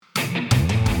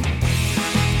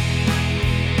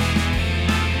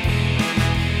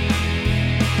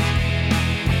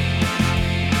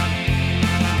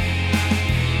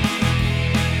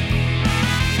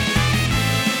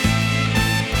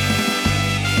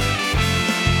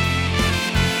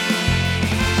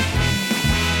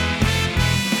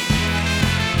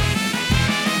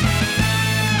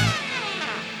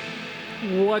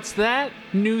What's that?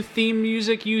 New theme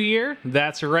music you hear?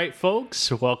 That's right, folks.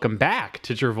 Welcome back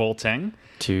to Travolting.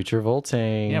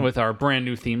 Travolting. Yeah, with our brand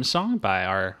new theme song by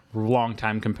our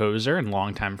longtime composer and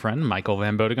longtime friend, Michael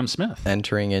Van Bodegum Smith.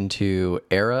 Entering into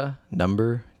era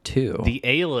number 2. The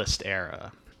A-list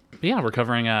era. But yeah, we're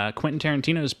covering Quentin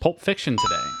Tarantino's Pulp Fiction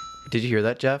today. Did you hear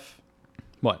that, Jeff?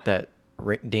 What? That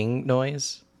ding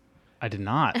noise? I did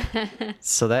not.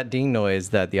 So that ding noise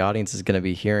that the audience is going to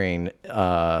be hearing,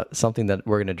 something that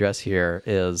we're going to address here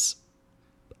is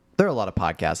there are a lot of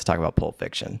podcasts that talk about Pulp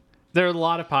Fiction. There are a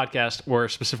lot of podcasts where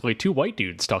specifically two white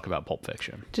dudes talk about Pulp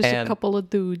Fiction. Just And a couple of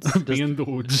dudes. Being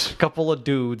dudes. A couple of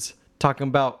dudes talking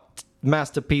about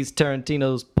masterpiece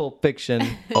Tarantino's Pulp Fiction.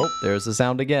 Oh, there's the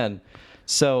sound again.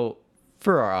 So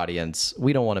for our audience,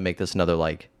 we don't want to make this another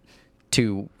like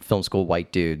two film school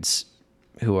white dudes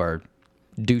who are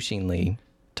douchingly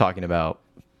talking about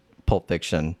Pulp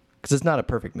Fiction because it's not a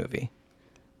perfect movie.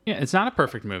 Yeah, it's not a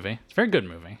perfect movie. It's a very good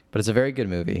movie. But it's a very good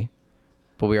movie.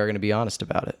 But we are going to be honest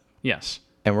about it. Yes.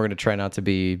 And we're going to try not to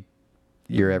be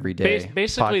your everyday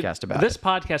Basically, podcast about this it.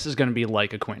 podcast is going to be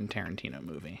like a Quentin Tarantino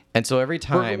movie. And so every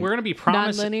time We're going to be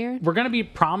promising. Non-linear? We're going to be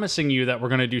promising you that we're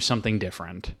going to do something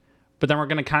different, but then we're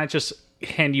going to kind of just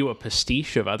hand you a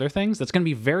pastiche of other things that's going to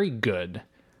be very good,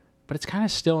 but it's kind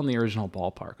of still in the original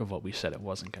ballpark of what we said it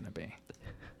wasn't going to be.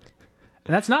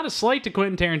 And that's not a slight to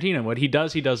Quentin Tarantino. What he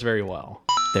does very well.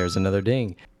 there's another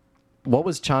ding. What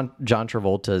was John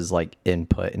Travolta's like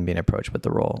input in being approached with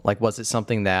the role? Like, was it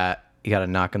something that you got to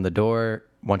knock on the door?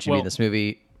 Want you to be in this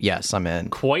movie? Yes, I'm in.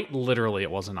 Quite literally,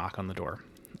 it was a knock on the door.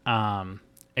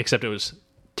 Except it was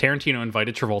Tarantino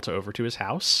invited Travolta over to his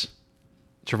house.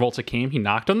 Travolta came, he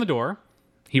knocked on the door.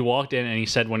 He walked in and he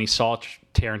said when he saw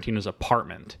Tarantino's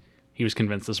apartment, he was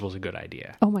convinced this was a good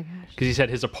idea. Oh my gosh. Because he said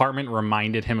his apartment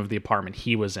reminded him of the apartment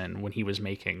he was in when he was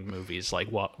making movies like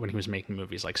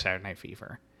Saturday Night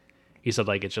Fever. He said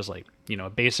like it's just like, you know, a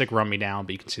basic run me down,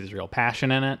 but you can see there's real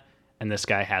passion in it. And this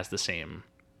guy has the same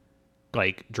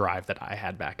like drive that I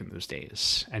had back in those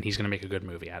days. And he's gonna make a good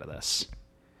movie out of this.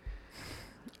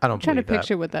 I don't I'm trying to believe that.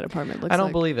 picture what that apartment looks like. I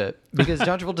don't believe it because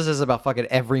John Travolta says about fucking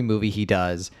every movie he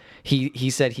does. He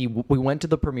said we went to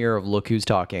the premiere of Look Who's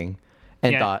Talking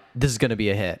and thought this is going to be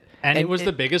a hit. And it was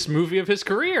the biggest movie of his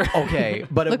career. Okay,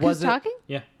 but it Look Who's wasn't. Talking?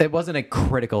 Yeah. It wasn't a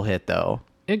critical hit though.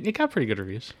 It got pretty good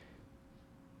reviews.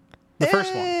 The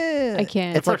first one. I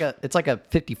can't. It's like a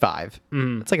 55.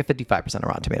 It's like a 55% of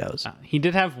Rotten Tomatoes. He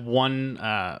did have one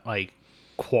like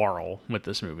quarrel with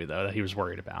this movie though that he was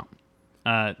worried about.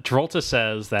 Travolta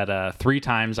says that 3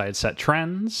 times I had set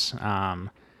trends, in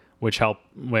which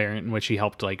he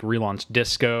helped like relaunch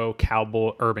disco,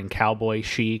 urban cowboy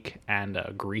chic, and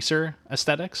greaser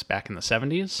aesthetics back in the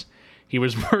 70s. He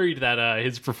was worried that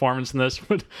his performance in this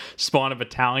would spawn a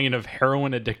battalion of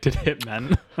heroin-addicted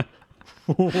hitmen.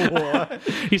 What?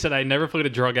 He said, I never played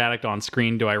a drug addict on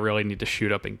screen. Do I really need to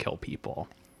shoot up and kill people?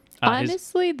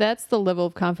 Honestly, that's the level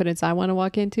of confidence I want to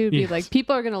walk into. Be like,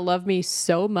 people are going to love me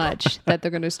so much that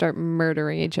they're going to start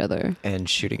murdering each other. And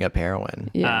shooting up heroin.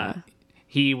 Yeah.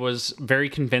 He was very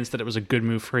convinced that it was a good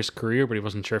move for his career, but he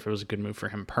wasn't sure if it was a good move for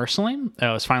him personally.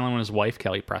 It was finally when his wife,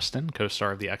 Kelly Preston,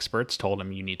 co-star of The Experts, told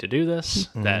him, you need to do this,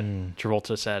 that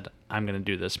Travolta said, I'm going to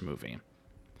do this movie.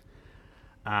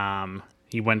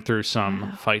 He went through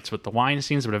some fights with the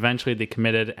Weinsteins, but eventually they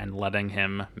committed and letting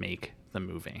him make the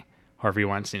movie. Harvey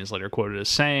Weinstein is later quoted as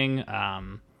saying,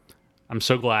 I'm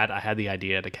so glad I had the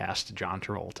idea to cast John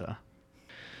Travolta.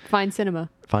 Fine cinema.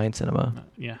 Fine cinema.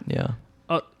 Yeah. Yeah.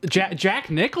 Jack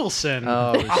Nicholson.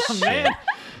 Oh, shit. Man.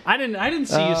 I didn't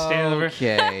see you stand over.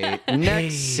 Okay.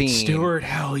 Next scene. Stuart,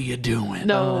 how you doing?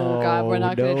 No, God, we're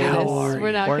not going to do this.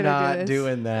 We're not We're going to not do this.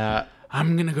 doing that.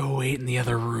 I'm going to go wait in the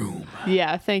other room.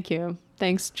 Yeah, thank you.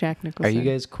 Thanks, Jack Are Nicholson. you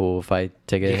guys cool if I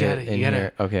take a hit in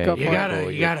here? Okay. Go for it.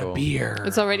 You got a beer.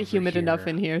 It's already over humid here. enough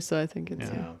in here, so I think it's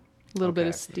a little bit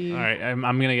of steam. All right, I'm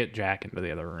going to get Jack into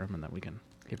the other room, and then we can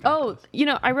get back Oh, you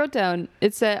know, I wrote down.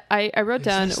 It said I wrote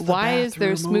down. this the Why is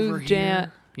there bathroom over smooth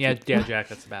jam? Yeah, Jack,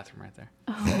 that's the bathroom right there.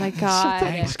 Oh my God!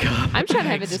 I'm trying to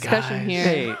have a discussion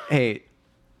here. Hey.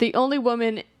 The only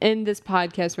woman in this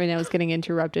podcast right now is getting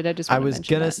interrupted. I just want to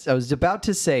mention that. I was about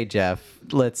to say, Jeff.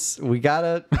 I'm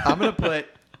gonna put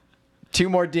 2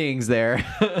 more dings there.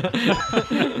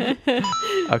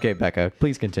 Okay, Becca,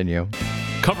 please continue.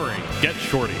 Covering Get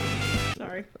Shorty.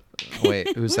 Sorry.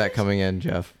 Wait, who's that coming in,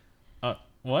 Jeff?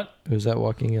 What? Who's that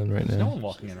walking in right now? No one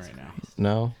walking in right now.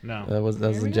 No? No. That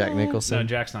wasn't Jack Nicholson. No,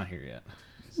 Jack's not here yet.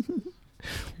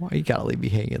 Why you gotta leave me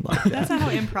hanging like that? That's not how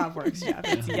improv works, Jeff.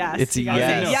 It's yes. It's a You gotta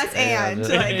say yes. yes and.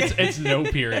 Like, It's no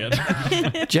period.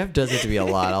 Jeff does it to me a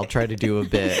lot. I'll try to do a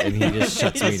bit, and he just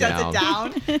shuts he me just shuts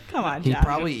down. it down. Come on, He Jeff.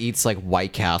 probably eats like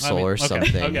White Castle or okay,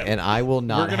 something, okay. and I will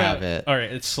not have it. All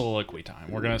right, it's soliloquy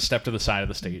time. We're gonna step to the side of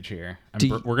the stage here.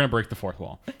 Do We're gonna break the fourth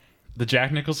wall. The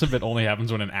Jack Nicholson bit only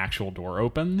happens when an actual door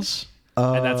opens,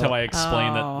 and that's how I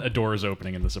explain that a door is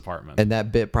opening in this apartment. And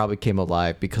that bit probably came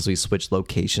alive because we switched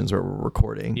locations where we're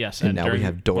recording. Yes, and now we during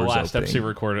have doors the last opening. episode we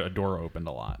recorded, a door opened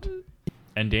a lot.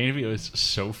 And Danny DeVito is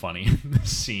so funny in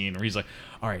this scene where he's like,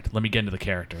 all right, let me get into the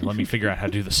character. Let me figure out how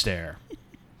to do the stare.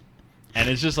 And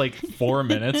it's just like 4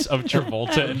 minutes of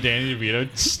Travolta and Danny DeVito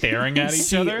staring at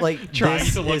each other, like trying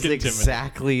this to look is intimidating.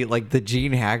 exactly like the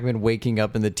Gene Hackman waking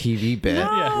up in the TV bit.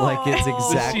 Yeah. Like it's This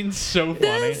exactly. scene's so funny.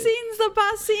 This scene's the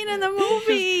best scene in the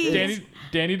movie.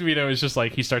 Danny DeVito is just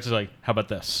like, he starts to like, how about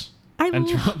this? I And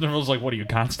love- Travolta's like, what are you,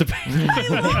 constipated?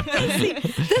 I love this scene.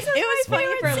 This is It was my funny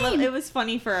favorite for a little. scene. It was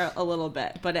funny for a little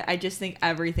bit, but I just think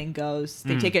everything goes.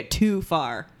 They take it too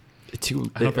far. I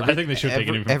think they should take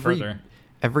it even further.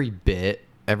 Every bit,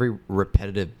 every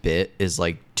repetitive bit is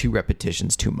like 2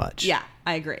 repetitions too much. Yeah,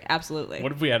 I agree. Absolutely.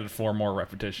 What if we added 4 more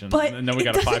repetitions? But And then we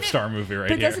got a doesn't 5-star movie right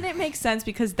But here. doesn't it make sense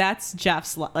because that's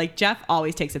Jeff's like Jeff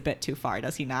always takes a bit too far,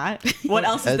 does he not? What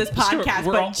else is this Stuart, podcast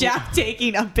we're but all- Jeff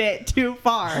taking a bit too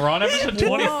far? We're on episode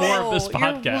 24 of this Whoa,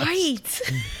 podcast. You're right.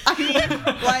 I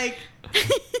mean, like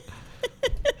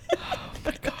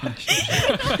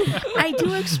I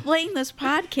do explain this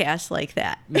podcast like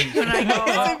that. When I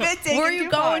It's a bit go, taken where are you too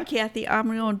going, far." Kathy? I'm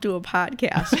going to do a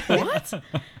podcast. What?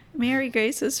 Mary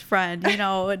Grace's friend. You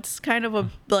know, it's kind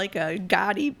of like a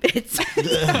gaudy bit. It's like,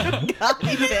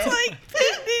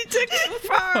 he took too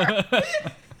far.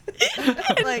 And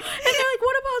they're like,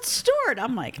 what about Stuart?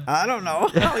 I'm like, I don't know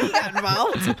how he got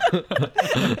involved.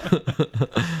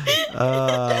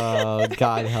 Oh,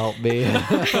 God help me.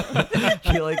 I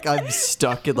feel like I'm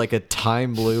stuck in like a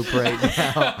time loop right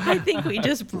now I think we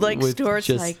just, like, With Stuart's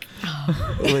just- like,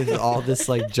 with all this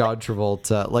like John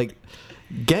Travolta. Like,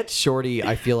 Get Shorty,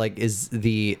 I feel like, is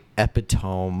the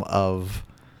epitome of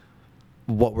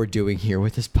what we're doing here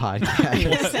with this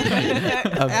podcast.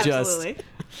 Of just absolutely.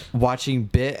 watching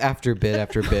bit after bit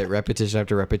after bit, repetition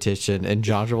after repetition, and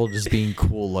John Travolta just being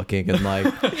cool looking and like,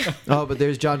 oh, but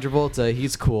there's John Travolta,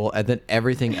 he's cool, and then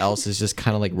everything else is just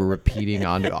kind of like repeating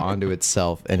onto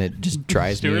itself, and it just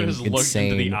drives Stuart me has looked into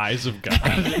insane. the eyes of God.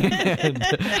 And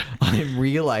I'm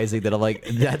realizing that I'm like,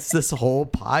 that's this whole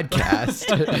podcast.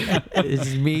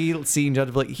 It's me seeing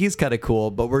John Travolta. He's kind of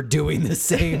cool, but we're doing the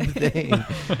same thing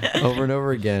over and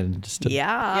over again. Just to-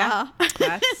 yeah.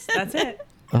 Yeah, that's it.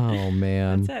 Oh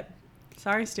man. That's it.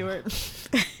 Sorry, Stuart.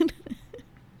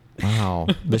 Wow.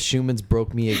 The Schumans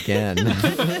broke me again.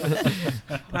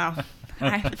 Wow.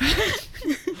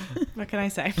 What can I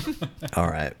say? All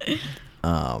right.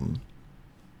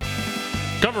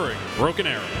 Covering Broken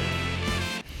Arrow.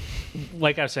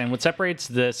 Like I was saying, what separates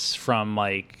this from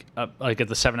like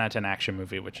the 7 out of 10 action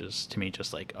movie, which is to me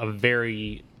just like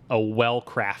a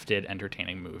well-crafted,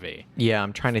 entertaining movie. Yeah,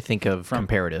 I'm trying to think of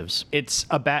comparatives. It's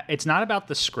not about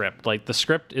the script. Like the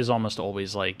script is almost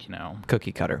always like,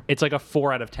 Cookie cutter. it's like a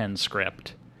 4 out of 10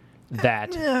 script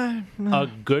that a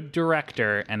good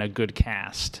director and a good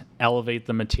cast elevate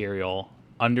the material,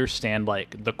 understand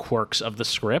like the quirks of the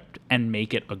script, and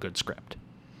make it a good script.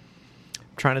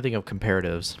 I'm trying to think of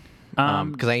comparatives.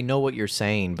 Because I know what you're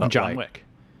saying, but John Wick.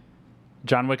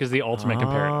 John Wick is the ultimate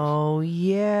comparative. Oh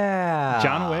yeah.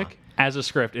 John Wick as a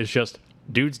script is just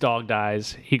dude's dog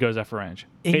dies, he goes after revenge.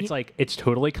 And It's like it's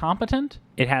totally competent.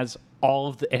 It has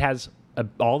all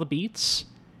the beats.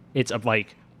 It's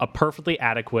like a perfectly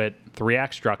adequate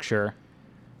 3-act structure.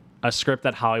 A script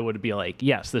that Hollywood would be like,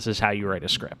 yes, this is how you write a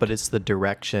script. But it's the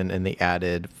direction and the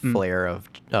added flair of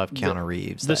Keanu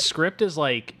Reeves. The script is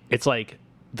like it's like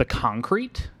the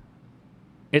concrete.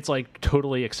 It's like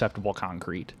totally acceptable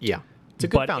concrete. Yeah. It's a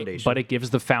good foundation. But it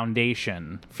gives the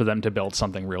foundation for them to build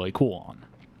something really cool on.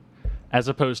 As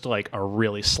opposed to like a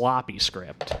really sloppy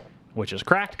script, which is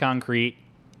cracked concrete.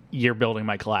 Your building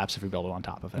might collapse if you build it on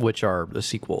top of it. which are the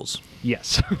sequels.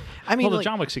 Yes. I mean, well, the like,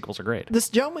 John Wick sequels are great. This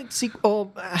John Wick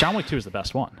sequel. John Wick 2 is the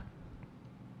best one.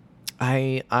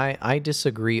 I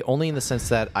disagree, only in the sense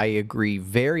that I agree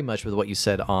very much with what you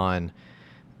said on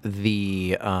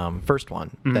the first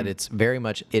one. That it's very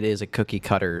much, it is a cookie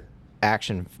cutter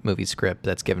action movie script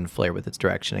that's given flair with its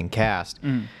direction and cast.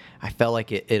 I felt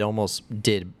like it almost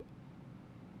did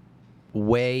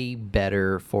way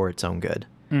better for its own good.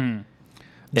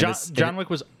 John Wick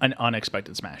was an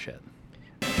unexpected smash hit.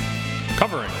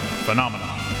 Covering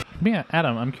Phenomena. Yeah,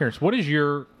 Adam, I'm curious. What is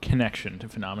your connection to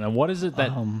Phenomena? What is it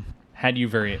that had you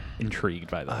very intrigued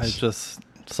by this?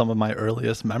 Some of my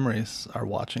earliest memories are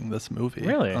watching this movie.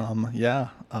 Really? Yeah.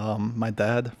 My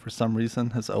dad, for some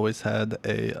reason, has always had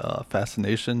a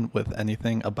fascination with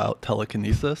anything about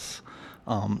telekinesis.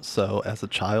 So as a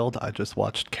child, I just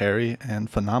watched Carrie and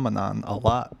Phenomenon a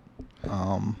lot.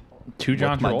 Two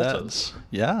John with my dad. Travoltas.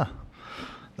 Yeah,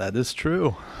 that is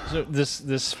true. So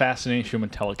this fascination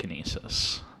with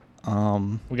telekinesis.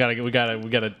 We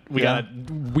gotta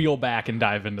wheel back and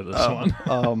dive into this one.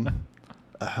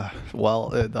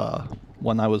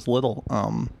 When I was little,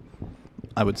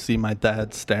 I would see my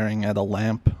dad staring at a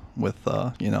lamp with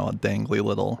a dangly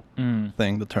little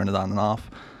thing to turn it on and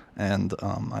off, and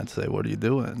I'd say, "What are you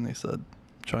doing?" And he said,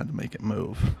 "Trying to make it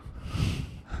move."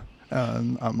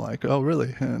 And I'm like, "Oh,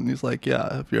 really?" And he's like,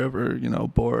 "Yeah, if you're ever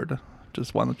bored,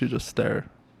 why don't you just stare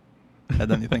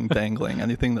at anything dangling,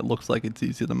 anything that looks like it's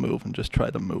easy to move, and just try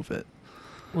to move it."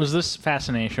 Was this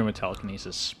fascination with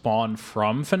telekinesis spawned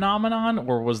from Phenomenon,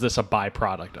 or was this a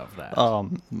byproduct of that?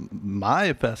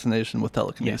 My fascination with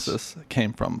telekinesis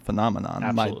came from Phenomenon.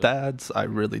 Absolutely. My dad's, I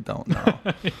really don't know.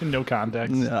 No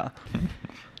context. Yeah.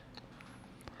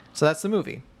 So that's the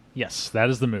movie. Yes, that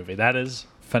is the movie. That is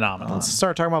Phenomenon. Let's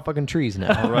start talking about fucking trees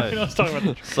now. All right. Let's talk about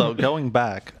the So going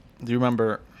back, do you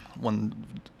remember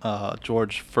when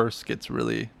George first gets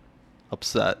really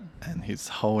upset and he's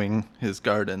hoeing his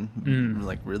garden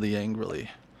like really angrily?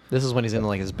 This is when he's in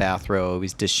like his bathrobe,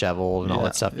 he's disheveled and all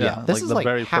that stuff. Yeah, this like is the like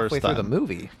very halfway first through the time.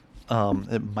 movie.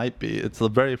 It might be. It's the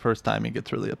very first time he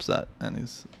gets really upset and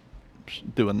he's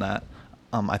doing that.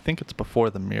 I think it's before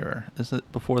the mirror. Is it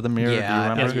before the mirror? Yeah, Do you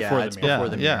remember? it's before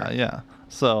the mirror. Yeah.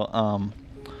 So,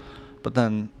 but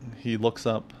then he looks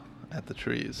up at the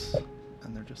trees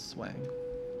and they're just swaying.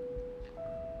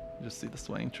 You just see the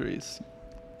swaying trees.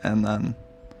 And then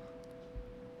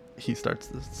he starts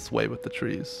to sway with the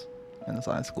trees and his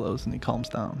eyes close and he calms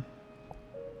down.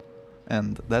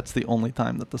 And that's the only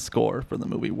time that the score for the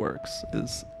movie works,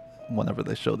 is whenever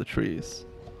they show the trees.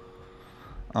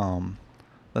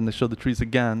 Then they show the trees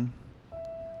again.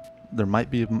 There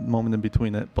might be a moment in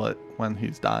between it, but when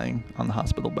he's dying on the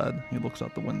hospital bed, he looks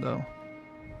out the window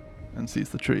and sees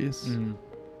the trees.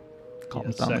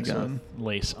 Calms down sex again. with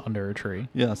lace under a tree.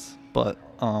 Yes, but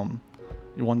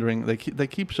you're wondering, they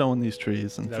keep showing these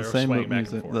trees and it's That the are same swaying back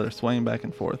and music. forth. They're swaying back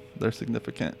and forth. They're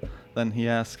significant. Then he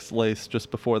asks Lace just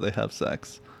before they have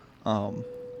sex,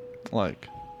 like,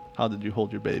 how did you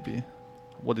hold your baby?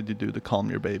 What did you do to calm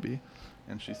your baby?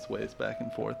 And she sways back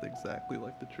and forth exactly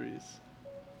like the trees.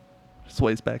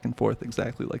 Sways back and forth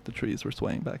exactly like the trees were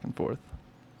swaying back and forth.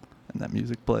 And that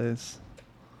music plays.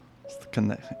 It's the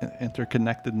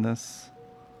interconnectedness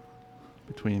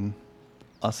between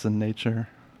us and nature.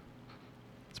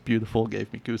 It's beautiful,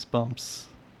 gave me goosebumps.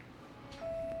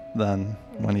 Then,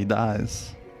 when he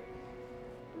dies,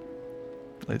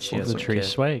 She has The a trees kid.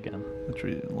 sway again. the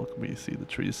tree. Look, we see the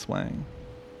trees swaying.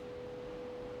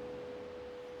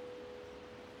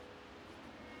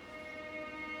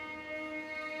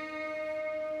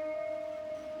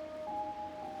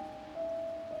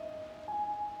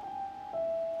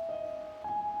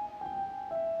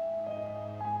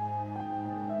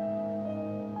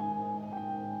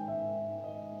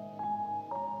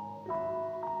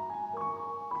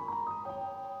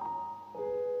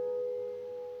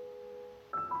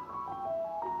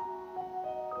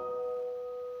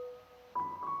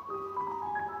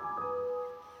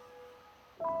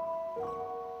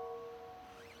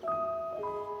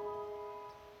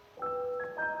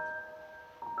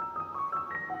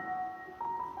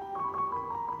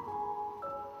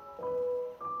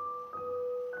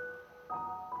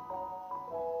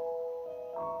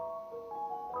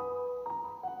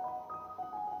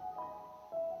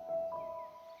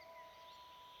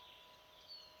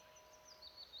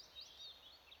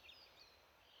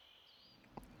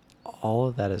 All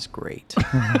of that is great. All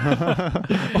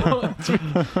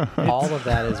of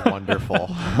that is wonderful.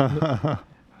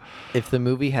 If the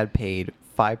movie had paid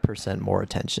 5% more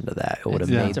attention to that, it would have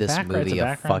Yeah. made It's a this background- movie it's a a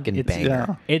background. fucking It's- banger.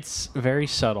 Yeah. It's very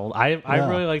subtle. I Yeah.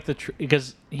 really like the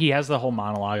because he has the whole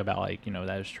monologue about like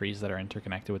there's trees that are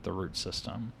interconnected with the root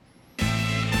system.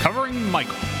 Covering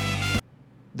Michael.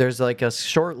 There's like a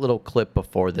short little clip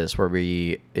before this where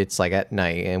it's like at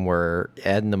night and we're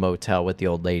in the motel with the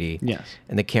old lady. Yes.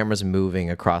 And the camera's moving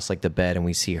across like the bed and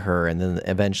we see her, and then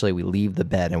eventually we leave the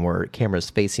bed and camera's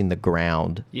facing the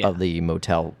ground Yeah. of the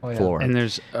motel floor. And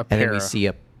there's a and pair. then we see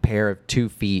a pair of 2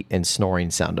 feet and snoring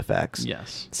sound effects.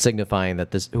 Yes. Signifying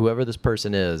that whoever this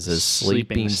person is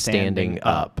sleeping standing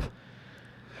up.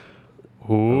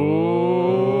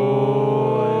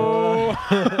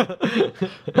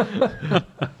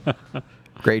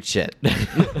 Great shit.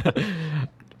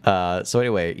 So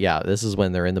anyway, yeah, this is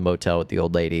when they're in the motel with the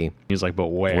old lady. He's like, but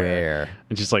where? Where?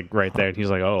 And she's like right there. And he's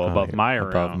like, oh, above my room.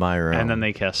 above my room. And then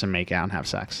they kiss and make out and have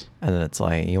sex. And then it's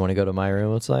like, you want to go to my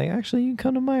room? It's like, actually, you can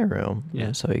come to my room. Yeah.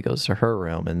 And so he goes to her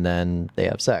room, and then they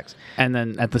have sex And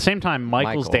then at the same time,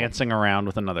 Michael's Michael. dancing around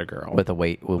with another girl. with a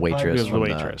waitress, With the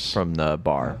waitress. from the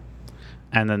bar.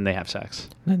 And then they have sex.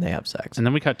 And then they have sex. And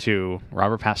then we cut to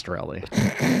Robert Pastorelli.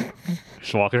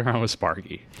 Just walking around with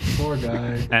Sparky. Poor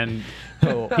guy. And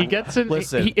he gets in.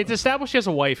 Listen. It's established he has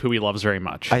a wife who he loves very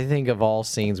much. I think of all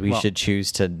scenes we should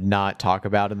choose to not talk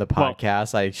about in the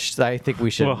podcast, I think we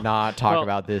should not talk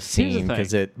about this here's the scene thing.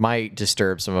 because it might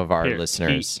disturb some of our Here,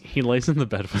 listeners. He lays in the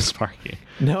bed with Sparky.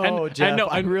 No, And- Jeff, and no,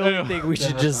 I really think we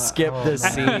should just skip this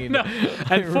scene. No,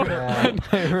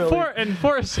 and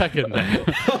for a second there,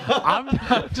 I'm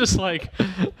just like,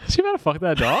 is he about to fuck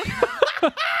that dog?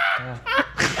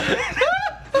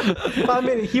 I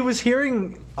mean, he was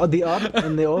hearing the up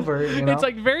and the over. You know? It's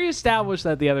like very established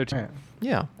that the other two.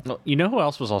 Yeah. Well, you know who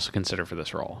else was also considered for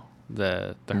this role?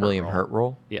 The William role. Hurt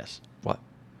role? Yes, What?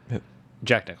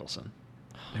 Jack Nicholson,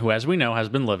 who, as we know, has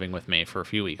been living with me for a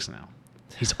few weeks now.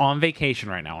 He's on vacation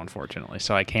right now, unfortunately,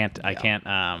 so I can't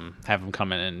have him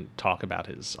come in and talk about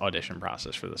his audition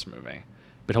process for this movie.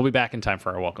 But he'll be back in time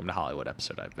for our Welcome to Hollywood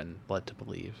episode, I've been led to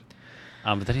believe.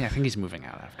 But then I think he's moving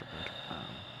out afterward.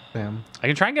 Damn. I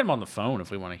can try and get him on the phone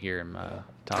if we want to hear him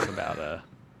talk about.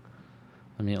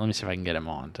 Let me see if I can get him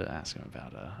on to ask him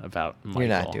about Michael. You're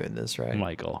not doing this, right?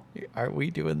 Michael. Are we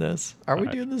doing this? Are we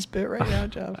doing this bit right now,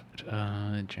 Jeff?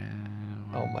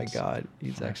 Oh my God,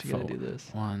 he's actually gonna do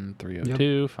this.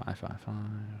 1-302-555-6.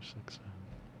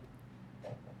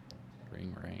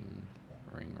 Ring, ring,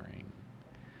 ring, ring.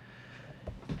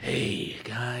 Hey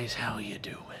guys, how you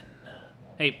doing?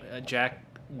 Hey, Jack.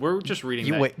 We're just reading.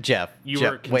 You that. wait, Jeff. You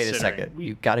Jeff, were wait a considering- second.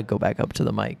 You got to go back up to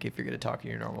the mic if you're gonna talk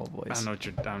in your normal I voice.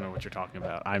 don't know what you're talking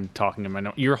about. I'm talking to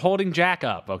my. You're holding Jack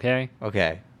up, okay?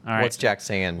 Okay. All right. What's Jack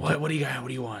saying? What do you got? What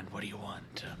do you want? What do you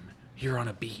want? You're on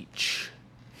a beach.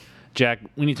 Jack,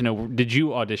 we need to know. Did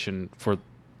you audition for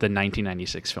the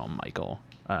 1996 film Michael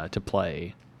to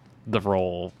play the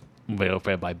role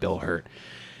played by Bill Hurt?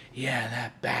 Yeah,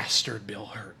 that bastard Bill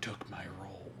Hurt took my role.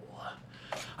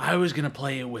 I was gonna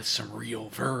play it with some real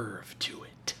verve to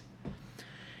it.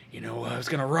 You know, I was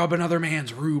gonna rub another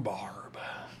man's rhubarb.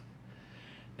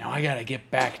 Now I gotta get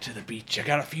back to the beach. I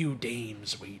got a few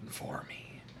dames waiting for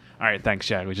me. All right, thanks,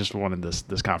 Chad. We just wanted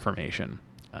this confirmation.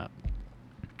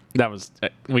 That was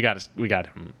we got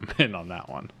him in on that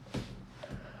one.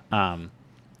 I'm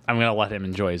gonna let him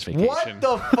enjoy his vacation. What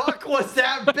the fuck was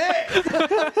that bit?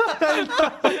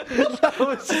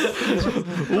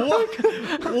 What?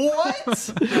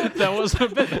 That was a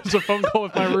bit. That was a phone call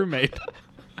with my roommate.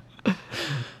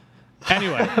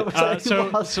 Anyway, so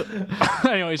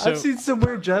I've seen some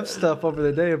weird Jeff stuff over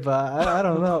the day, but I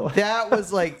don't know. That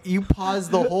was like you paused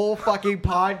the whole fucking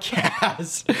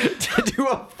podcast to do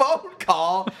a phone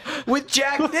call with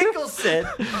Jack Nicholson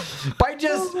by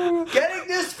just getting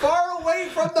this far away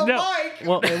from the mic.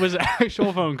 Well, it was an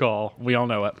actual phone call. We all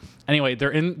know it. Anyway,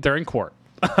 they're in court,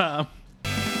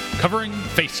 covering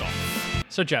Face Off.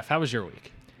 So Jeff, how was your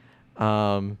week?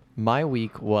 My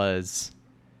week was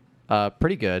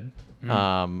pretty good.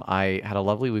 I had a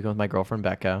lovely week with my girlfriend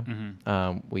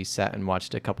Becca. We sat and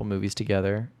watched a couple movies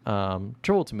together.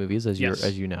 Travolta movies, as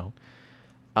you know.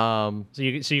 So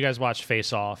you guys watched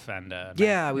Face Off and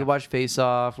Yeah, we watched Face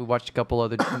Off. We watched a couple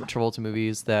other Travolta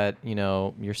movies that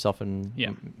yourself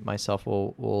and myself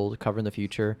will cover in the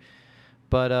future.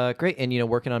 But great, and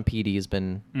working on PD has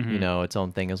been its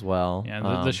own thing as well.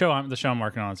 Yeah, the show I'm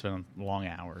working on has been long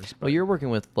hours. But well, you're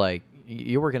working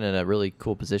in a really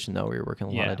cool position though, where you're working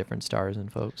with a lot of different stars and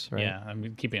folks, right? Yeah,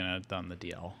 I'm keeping it on the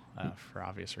DL for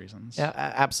obvious reasons. Yeah,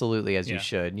 absolutely, as you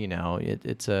should.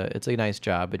 It's a nice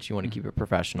job, but you want to keep it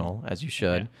professional, as you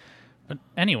should. Yeah. But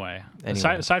anyway.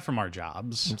 Aside from our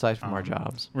jobs,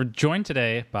 we're joined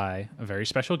today by a very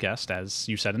special guest, as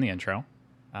you said in the intro.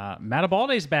 Matt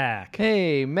Abalde's back.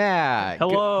 Hey, Matt.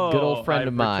 Hello. Good old friend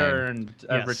of mine.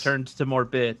 I've returned to more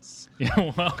bits.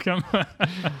 Yeah, welcome.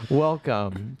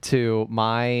 Welcome to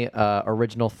my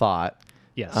original thought.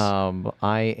 Yes.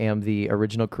 I am the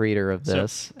original creator of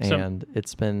this, and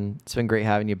it's been great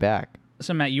having you back.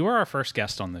 So Matt, you were our first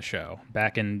guest on the show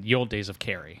back in the old days of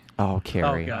Carrie. Oh,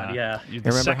 Carrie. Oh God, yeah. The I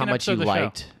remember second how much episode you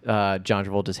of the show. liked John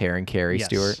Travolta's hair in Carrie, Yes.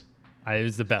 Stuart. It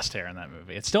was the best hair in that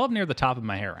movie. It's still up near the top of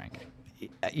my hair ranking.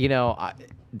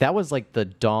 That was like the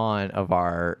dawn of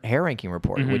our hair ranking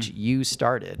report, which you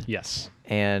started. Yes.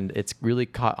 And it's really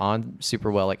caught on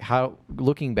super well. Like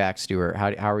looking back, Stuart,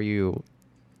 how are you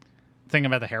thing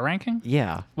about the hair ranking?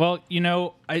 Yeah. Well,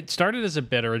 it started as a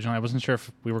bit originally. I wasn't sure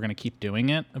if we were going to keep doing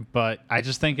it, but I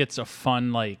just think it's a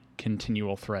fun, like,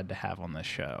 continual thread to have on this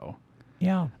show.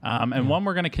 Yeah. And one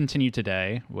we're going to continue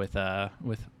today with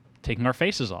taking our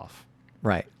faces off.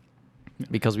 Right.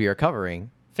 Because we are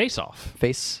covering Face Off.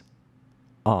 Face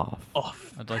Off.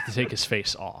 I'd like to take his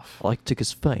face off. I like to take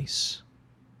his face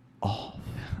off.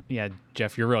 Yeah,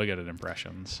 Jeff, you're really good at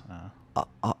impressions.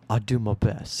 I do my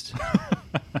best.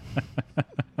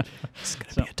 It's going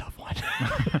to be a tough one.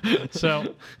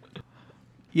 So,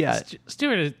 yeah.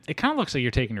 Stuart, it kind of looks like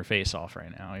you're taking your face off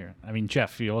right now.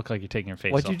 Jeff, you look like you're taking your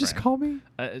face off. What'd you just right call me?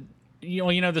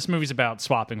 This movie's about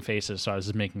swapping faces, so I was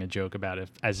just making a joke about it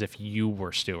as if you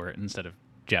were Stuart instead of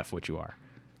Jeff, which you are.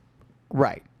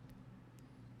 Right.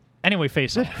 Anyway,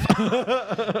 face off.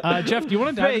 Jeff, do you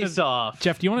want to dive Face off.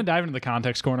 Jeff, do you want to dive into the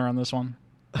context corner on this one?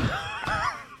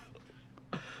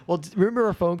 Well, remember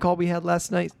our phone call we had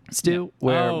last night, Stu,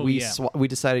 where Oh, we yeah. we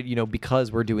decided,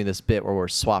 because we're doing this bit where we're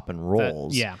swapping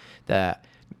roles, that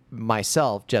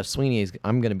myself, Jeff Sweeney,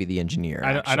 I'm going to be the engineer.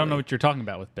 I don't know actually. what you're talking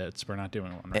about with bits. We're not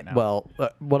doing one right now. Well,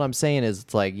 what I'm saying is,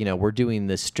 it's like, we're doing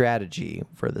this strategy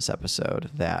for this episode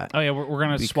that. Oh yeah, we're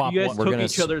gonna swap. You guys one. took gonna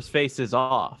each other's faces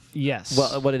off. Yes.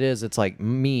 Well, what it is, it's like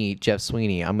me, Jeff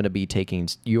Sweeney. I'm going to be taking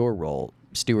your role,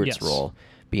 Stuart's Yes. role,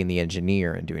 being the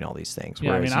engineer and doing all these things.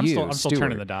 Yeah, I Whereas mean, I'm you, still turning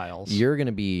Stuart, the dials. You're going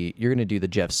to do the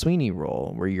Jeff Sweeney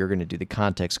role, where you're going to do the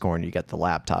context score, and you got the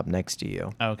laptop next to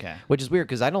you. Okay. Which is weird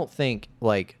because I don't think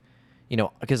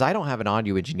because I don't have an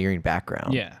audio engineering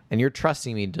background. Yeah. And you're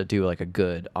trusting me to do like a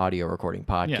good audio recording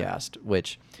podcast,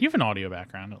 which You have an audio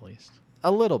background at least.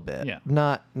 a little bit. Yeah.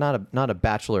 Not a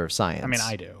bachelor of science. I mean,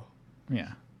 I do.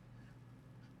 Yeah.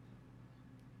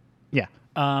 Yeah.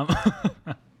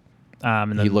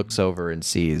 And then He looks over and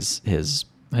sees his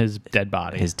dead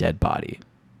body. his dead body.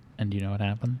 And do you know what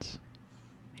happens?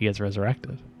 He gets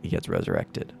resurrected. He gets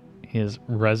resurrected. He is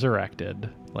resurrected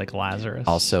like Lazarus.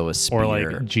 Also a spear. Or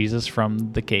like Jesus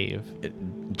from the cave.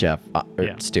 Jeff,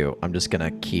 Yeah. Stu, I'm just going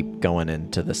to keep going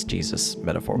into this Jesus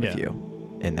metaphor with Yeah.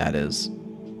 you. And that is,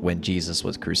 when Jesus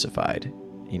was crucified,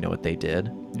 you know what they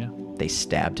did? Yeah. They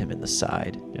stabbed him in the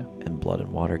side, Yeah. and blood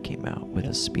and water came out with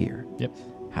a spear. Yep.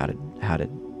 How did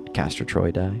Castor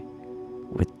Troy die?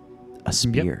 With a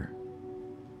spear.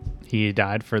 He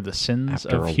died for the sins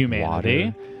After of a humanity.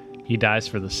 water. He dies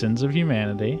for the sins of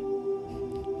humanity.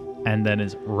 And then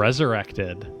is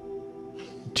resurrected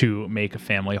to make a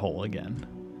family whole again.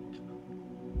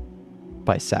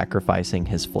 By sacrificing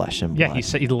his flesh and blood.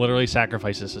 Yeah, he literally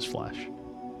sacrifices his flesh.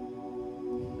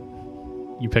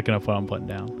 You picking up what I'm putting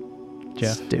down,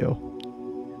 Jeff? Stu.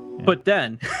 But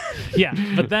then, Yeah,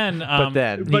 but then, But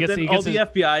then- he but gets, then he all gets the his,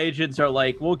 FBI agents are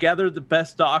like, "We'll gather the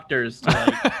best doctors."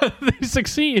 To they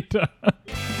succeed.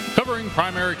 Covering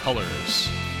primary colors,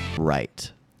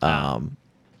 Right.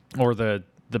 or the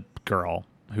girl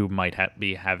who might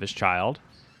have his child,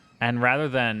 and rather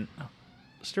than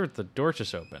Stuart, the door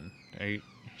just opened. Are you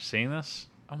seeing this?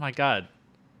 Oh my God,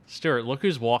 Stuart! Look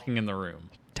who's walking in the room.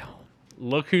 Don't.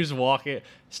 Look who's walking.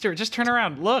 Stuart, just turn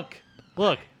around. Look.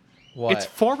 What? It's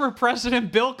former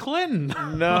President Bill Clinton.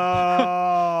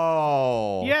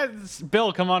 No. Yes,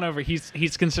 Bill, come on over. He's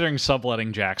considering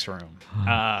subletting Jack's room.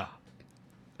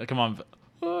 Come on.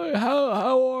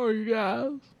 How are you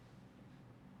guys?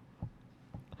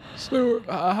 Stuart,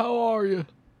 how are you?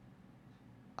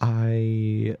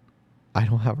 I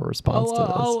don't have a response to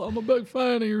this. I'm a big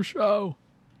fan of your show.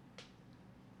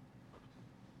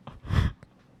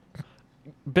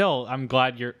 Bill, I'm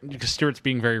glad because Stuart's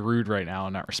being very rude right now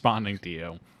and not responding to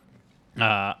you.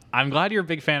 I'm glad you're a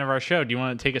big fan of our show. Do you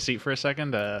want to take a seat for a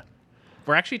second?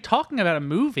 We're actually talking about a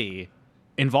movie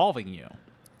involving you.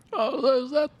 Oh,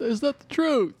 is that the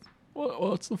truth?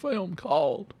 What's the film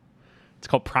called? It's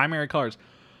called Primary Colors.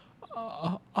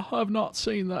 I have not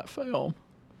seen that film.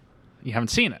 You haven't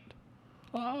seen it?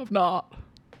 I have not.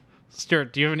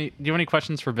 Stuart, do you have any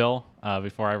questions for Bill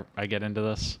before I get into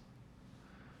this?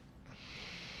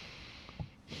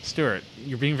 Stuart,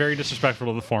 you're being very disrespectful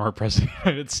to the former president of the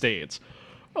United States.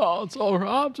 Oh, it's all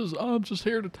right. I'm just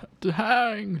here to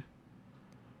hang.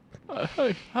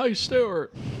 Hey,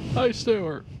 Stuart. Hey,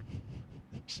 Stuart.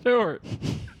 Stuart.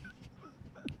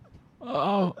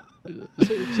 Oh,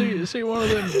 is he one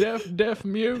of them deaf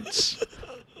mutes?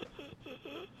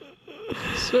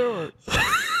 Stuart.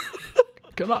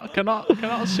 Can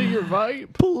I see your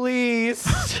vape? Please.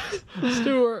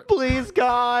 Stuart. Please,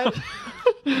 God.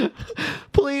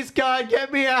 Please, God,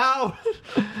 get me out.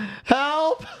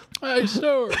 Help. Hey,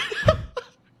 Stuart.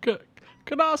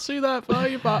 Can I see that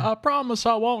vape? I promise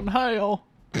I won't inhale.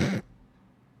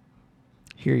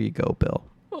 Here you go, Bill.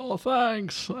 Oh,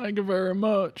 thanks. Thank you very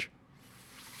much.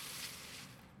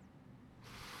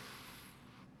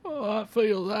 Oh,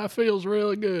 that feels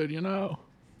really good, you know.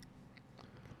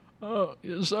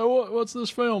 So what's this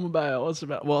film about? What's it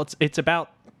about? Well, it's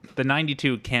about the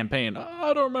 '92 campaign.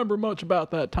 I don't remember much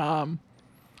about that time.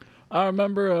 I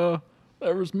remember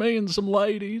there was me and some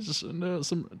ladies and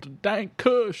some dank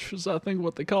kush, is I think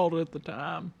what they called it at the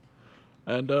time.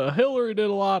 And Hillary did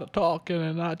a lot of talking,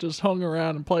 and I just hung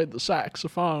around and played the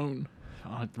saxophone.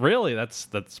 Really? That's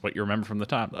what you remember from the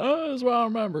time? That's what I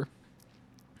remember.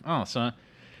 Oh, so I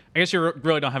guess you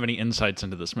really don't have any insights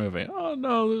into this movie. Oh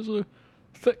no, there's a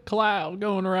thick cloud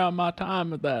going around my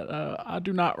time at that. I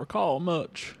do not recall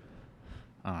much.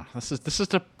 This is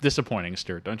disappointing,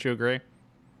 Stuart. Don't you agree?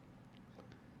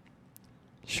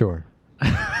 Sure.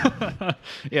 Yeah,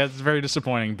 it's very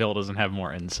disappointing. Bill doesn't have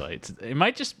more insights. It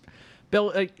might just,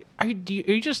 Bill. Like, are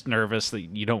you just nervous that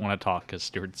you don't want to talk because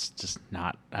Stuart's just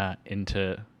not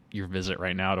into your visit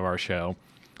right now to our show?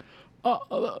 I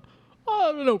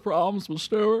have no problems with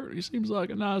Stuart. He seems like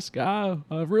a nice guy.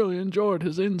 I've really enjoyed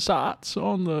his insights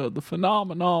on the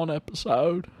phenomenon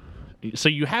episode. So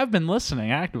you have been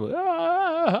listening actively.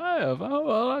 I have. I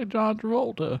like John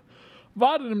Travolta.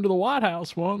 Invited him to the White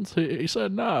House once. He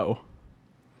said no.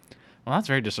 Well, that's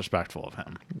very disrespectful of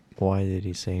him. Why did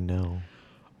he say no?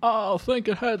 I think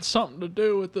it had something to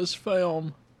do with this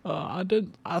film. I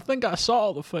think I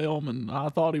saw the film and I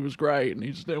thought he was great, and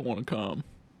he just didn't want to come.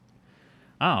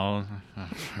 Oh,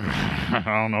 I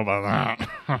don't know about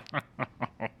that.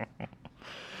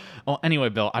 Well, anyway,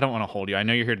 Bill, I don't want to hold you. I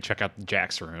know you're here to check out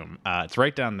Jack's room. It's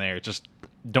right down there. Just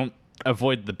don't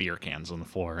avoid the beer cans on the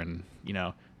floor, and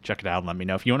check it out and let me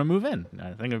know if you want to move in.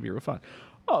 I think it'd be real fun.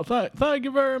 Oh, thank you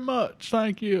very much.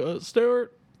 Thank you,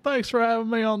 Stuart. Thanks for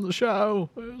having me on the show.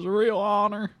 It was a real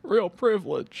honor, real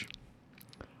privilege.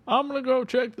 I'm gonna go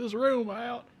check this room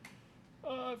out.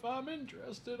 If I'm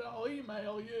interested, I'll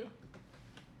email you.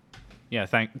 Yeah,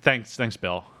 thanks,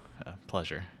 Bill.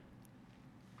 Pleasure.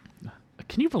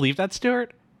 Can you believe that,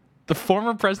 Stuart? The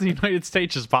former president of the United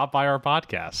States just popped by our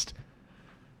podcast.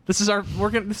 This is our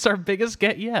biggest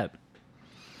get yet.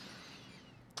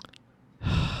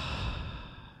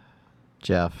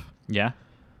 Jeff. Yeah?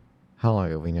 How long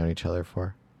have we known each other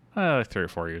for? 3 or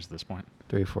 4 years at this point.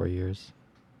 3 or 4 years.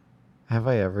 Have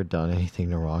I ever done anything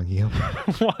to wrong you?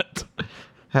 What?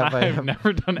 I've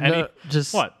never done any.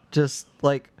 What? Just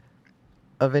like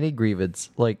of any grievance.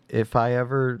 Like if I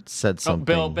ever said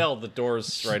something. Oh, Bill, the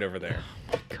door's right over there.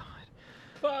 Oh my God.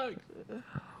 Fuck.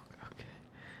 Okay.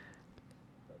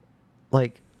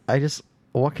 Like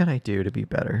what can I do to be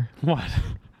better? What?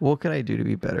 What can I do to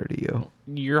be better to you?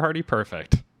 You're already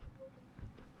perfect.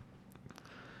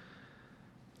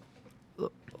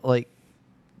 Like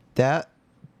that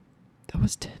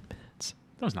was 10 minutes.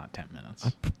 That was not 10 minutes.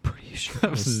 I'm pretty sure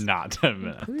that was not 10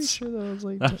 minutes. I'm pretty sure that was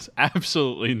like that was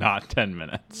absolutely not 10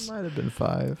 minutes. Might have been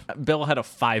 5. Bill had a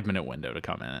 5-minute window to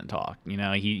come in and talk.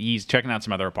 He's checking out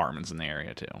some other apartments in the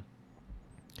area too.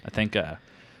 I think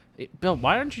Bill,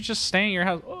 why don't you just stay in your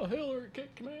house? Oh, Hillary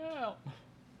kicked me out.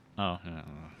 Oh, yeah.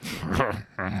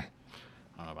 I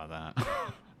don't know about that.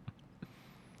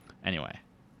 Anyway,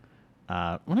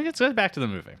 let's get back to the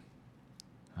movie.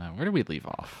 Where did we leave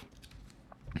off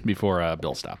before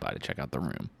Bill stopped by to check out the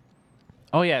room?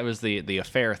 Oh yeah, it was the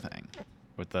affair thing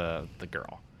with the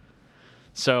girl.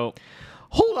 So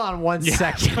hold on one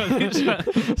second.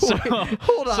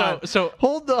 Hold on. So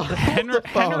hold the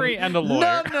Henry and a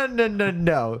lawyer.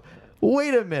 No.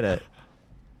 Wait a minute.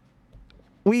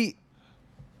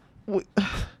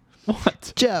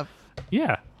 What? Jeff.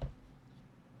 Yeah.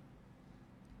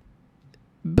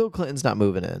 Bill Clinton's not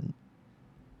moving in.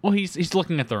 Well, he's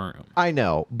looking at the room. I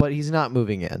know, but he's not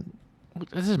moving in.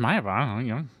 This is my advice.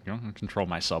 You don't control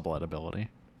my sublet ability.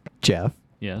 Jeff.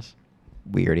 Yes.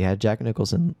 We already had Jack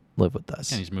Nicholson live with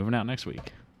us. And he's moving out next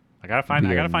week. I gotta find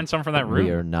someone from that room.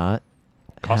 We are not.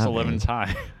 Cost of living's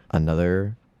high.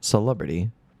 Another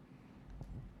celebrity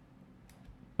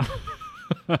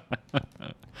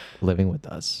living with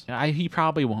us. He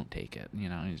probably won't take it.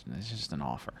 It's just an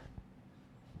offer.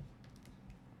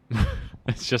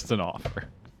 It's just an offer.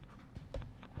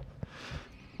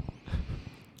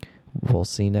 We'll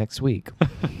see next week.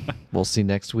 We'll see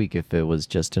next week if it was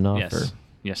just an offer.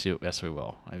 Yes, we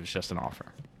will. It was just an offer.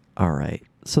 All right.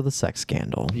 So the sex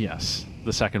scandal. Yes,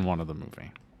 the second one of the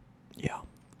movie. Yeah.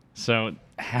 So,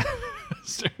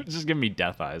 just give me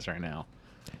death eyes right now.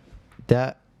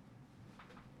 That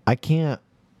I can't.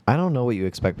 I don't know what you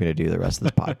expect me to do the rest of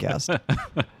this podcast.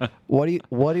 What do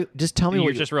you? Just tell me.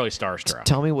 You're just really starstruck.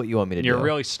 Tell me what you want me to do. You're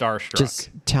really starstruck. Just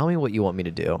tell me what you want me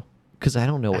to do, because I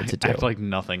don't know what to do. Act like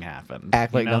nothing happened.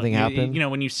 Act like nothing happened.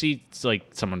 When you see like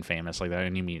someone famous like that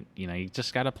and you meet, you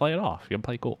just got to play it off. You got to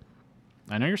play cool.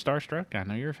 I know you're starstruck. I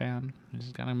know you're a fan. You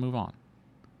just gotta move on.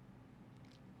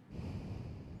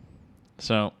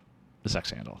 So, the sex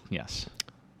scandal, yes.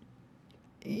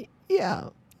 Yeah,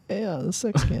 the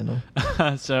sex scandal.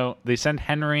 So they send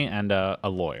Henry and a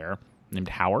lawyer named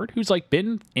Howard, who's like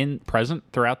been present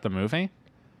throughout the movie,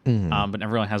 but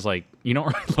never really has like, you don't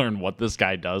really learn what this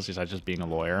guy does besides just being a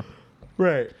lawyer,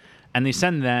 Right. and they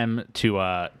send them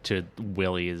to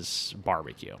Willie's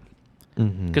barbecue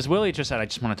because Willie just said, "I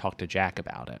just want to talk to Jack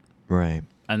about it," Right.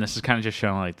 and this is kind of just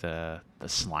showing like the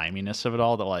sliminess of it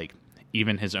all. That like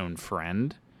even his own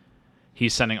friend,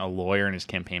 he's sending a lawyer and his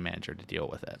campaign manager to deal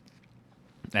with it.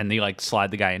 And they like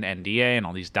slide the guy an NDA and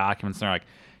all these documents. And they're like,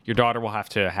 your daughter will have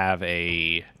to have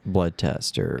a Blood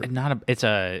test or and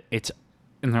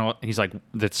he's like,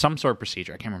 that's some sort of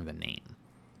procedure. I can't remember the name,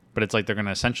 but it's like they're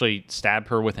gonna essentially stab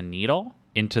her with a needle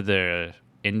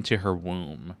into her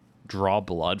womb, draw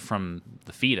blood from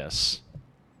the fetus,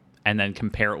 and then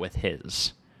compare it with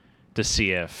his to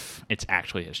see if it's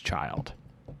actually his child.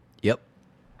 Yep.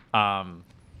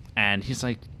 And he's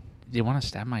like, "Do you want to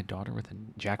stab my daughter with a?"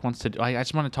 Jack wants to. I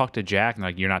just want to talk to Jack. And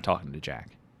like, you're not talking to Jack.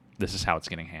 This is how it's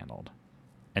getting handled.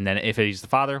 And then if he's the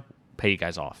father, pay you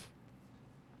guys off.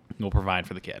 We'll provide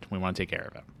for the kid. We want to take care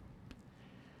of him.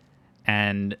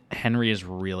 And Henry is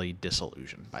really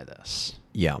disillusioned by this.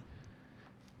 Yeah.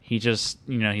 He just,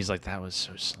 he's like, that was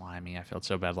so slimy. I felt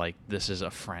so bad. Like, this is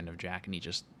a friend of Jack, and he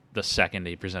just, the second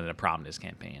he presented a problem in his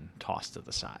campaign, tossed to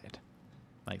the side,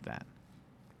 like that.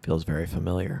 Feels very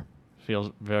familiar.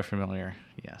 Feels very familiar.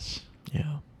 Yes.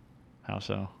 Yeah. How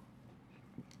so?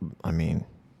 I mean,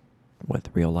 with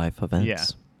real life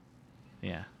events.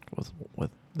 Yeah.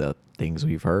 With the things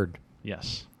we've heard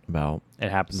Yes. about. It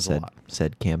happens a lot.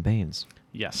 Said campaigns.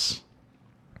 Yes.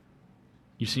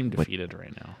 You seem defeated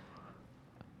right now.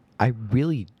 I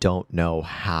really don't know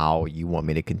how you want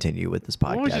me to continue with this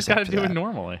podcast. Well, we just got to after do it that.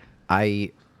 normally.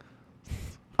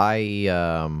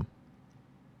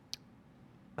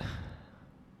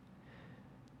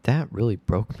 That really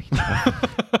broke me down.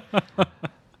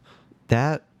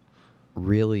 That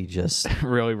really just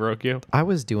Really broke you? I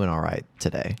was doing all right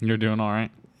today. You're doing all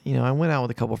right? I went out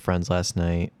with a couple friends last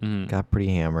night, got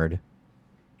pretty hammered.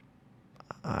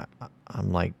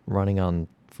 I'm like running on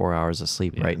 4 hours of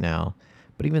sleep right now.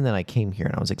 But even then I came here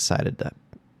and I was excited that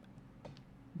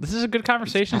This is a good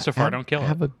conversation so far. Don't kill it.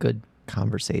 have a good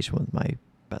conversation with my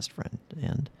best friend,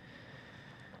 and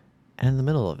in the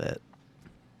middle of it,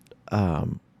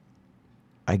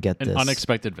 I get An this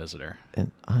unexpected visitor.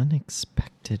 An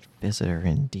unexpected visitor,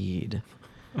 indeed,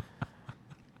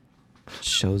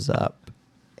 shows up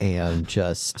and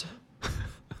just.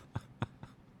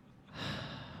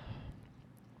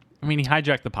 I mean, he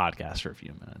hijacked the podcast for a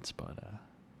few minutes, but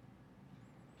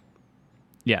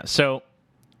yeah. So,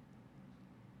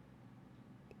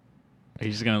 are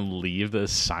you just gonna leave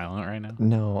this silent right now?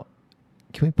 No,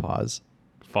 can we pause?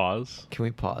 Pause. Can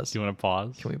we pause? Do you want to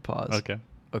pause? Can we pause? Okay.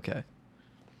 Okay.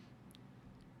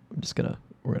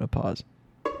 We're gonna pause.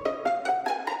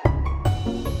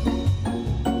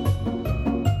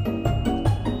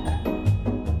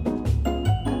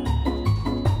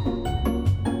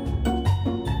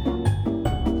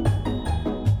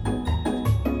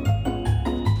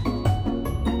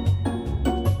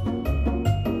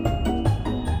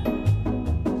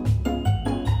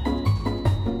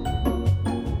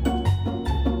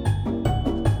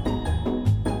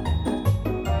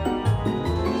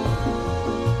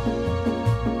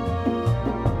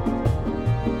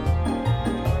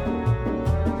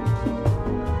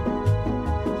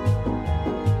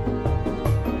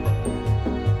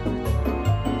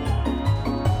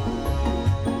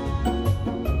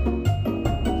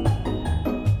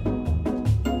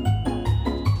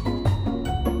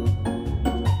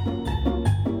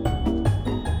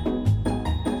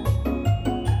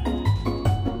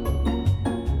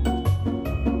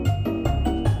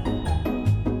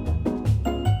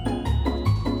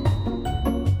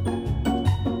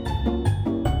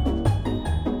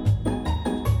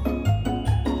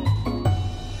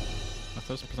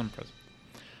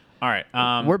 All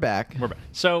right. We're back. We're back.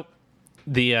 So,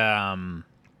 the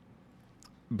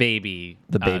baby,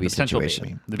 The baby potential situation.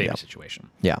 baby, the baby Yep. situation.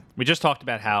 Yeah. We just talked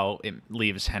about how it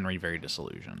leaves Henry very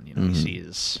disillusioned. He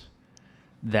sees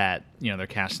that they're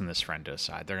casting this friend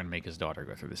aside. They're going to make his daughter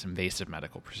go through this invasive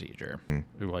medical procedure.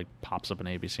 Who like pops up on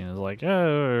ABC and is like,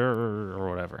 or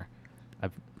whatever. I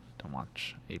don't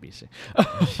watch ABC.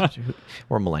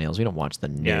 We're millennials. We don't watch the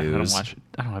news. Yeah,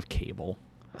 I don't have cable.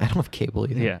 I don't have cable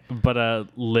either. Yeah, but If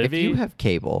Livy. you have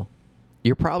cable,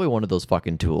 you're probably one of those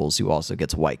fucking tools who also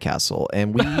gets White Castle,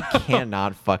 and we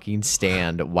cannot fucking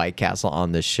stand White Castle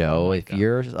on this show. If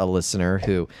you're a listener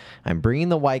who, I'm bringing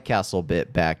the White Castle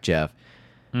bit back, Jeff.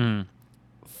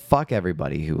 Fuck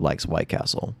everybody who likes White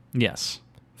Castle. Yes.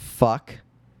 Fuck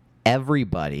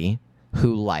everybody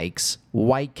who likes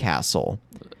White Castle.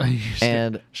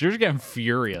 And you're getting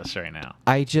furious right now.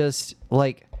 I just,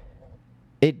 like,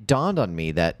 it dawned on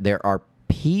me that there are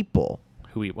people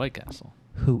Who eat White Castle.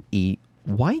 who eat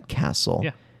White Castle.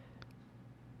 Yeah.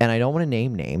 And I don't want to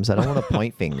name names. I don't want to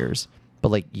point fingers. But,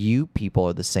 like, you people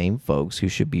are the same folks who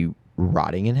should be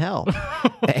rotting in hell.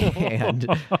 And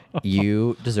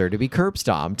you deserve to be curb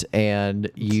stomped.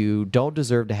 And you don't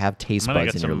deserve to have taste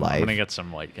buds in your life. I'm going to get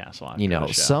some White Castle on You know,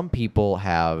 some people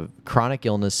have chronic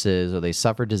illnesses or they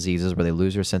suffer diseases where they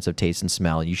lose their sense of taste and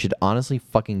smell. You should honestly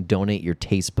fucking donate your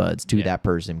taste buds to that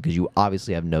person because you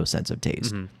obviously have no sense of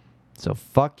taste. So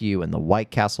fuck you and the White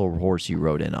Castle horse you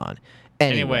rode in on.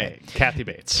 Anyway, Kathy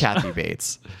Bates. Kathy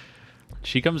Bates.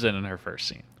 She comes in her first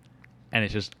scene, and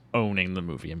it's just owning the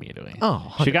movie immediately.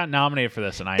 Oh, she got nominated for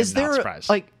this, and I am not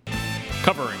surprised.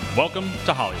 Covering Welcome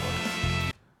to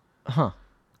Hollywood.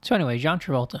 So anyway, John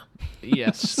Travolta.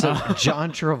 Yes. So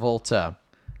John Travolta.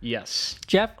 Yes.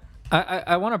 Jeff,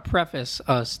 I want to preface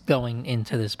us going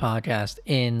into this podcast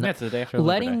in That's the day after Labor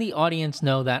letting Day. the audience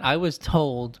know that I was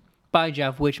told by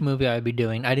Jeff which movie I would be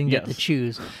doing. I didn't get to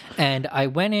choose. And I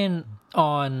went in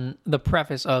on the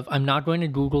preface of I'm not going to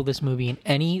Google this movie in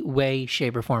any way,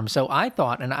 shape, or form. So I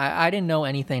thought, and I didn't know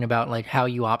anything about like how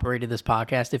you operated this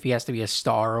podcast, if he has to be a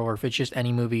star or if it's just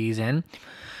any movie he's in.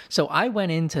 So I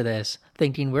went into this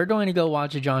thinking we're going to go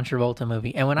watch a John Travolta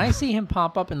movie. And when I see him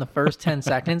pop up in the first 10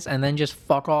 seconds and then just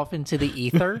fuck off into the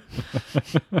ether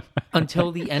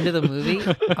until the end of the movie,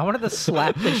 I wanted to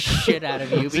slap the shit out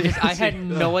of you because I had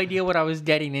no idea what I was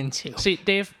getting into. See,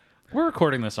 Dave, we're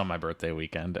recording this on my birthday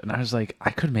weekend, and I was like,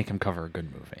 I could make him cover a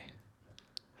good movie.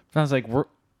 And I was like,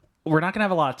 we're not gonna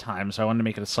have a lot of time, so I wanted to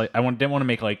make it didn't want to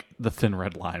make like the Thin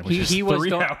Red Line, which is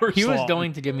 3 hours. He was long.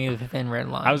 going to give me the Thin Red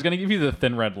Line. I was gonna give you the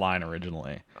Thin Red Line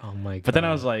originally. Oh my god! But then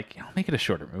I was like, I'll make it a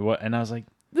shorter movie, and I was like,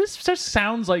 this just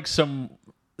sounds like some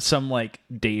like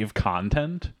Dave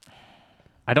content.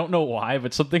 I don't know why,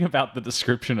 but something about the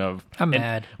description of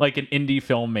mad. Like an indie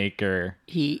filmmaker.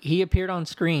 He appeared on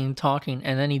screen talking,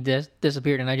 and then he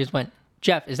disappeared, and I just went,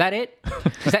 Jeff, is that it?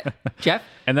 Is that Jeff?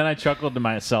 And then I chuckled to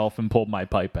myself and pulled my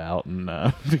pipe out and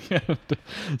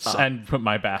and put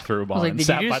my bathrobe on like, and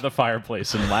sat by the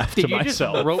fireplace and laughed to Did you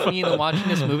myself. just rope me into watching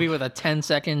this movie with a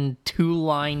 10-second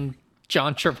 2-line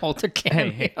John Travolta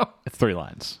cameo? Hey, it's 3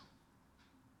 lines.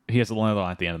 He has another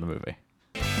line at the end of the movie.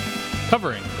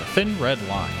 Covering the Thin Red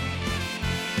Line.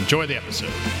 Enjoy the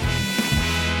episode.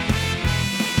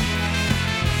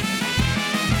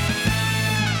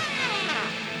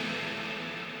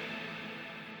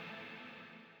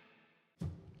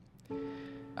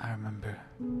 I remember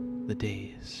the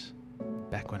days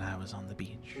back when I was on the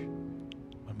beach,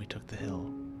 when we took the hill,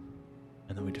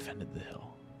 and then we defended the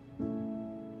hill.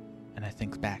 And I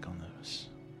think back on those,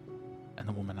 and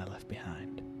the woman I left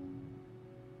behind.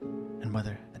 And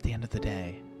whether, at the end of the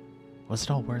day, was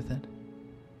it all worth it?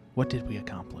 What did we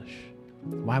accomplish?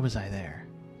 Why was I there?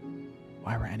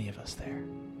 Why were any of us there?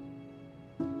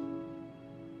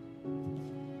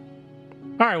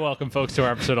 All right, welcome, folks, to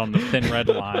our episode on the Thin Red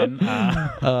Line.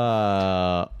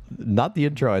 Not the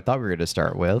intro I thought we were going to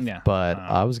start with, but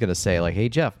I was going to say, like, hey,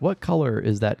 Jeff, what color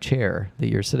is that chair that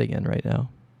you're sitting in right now?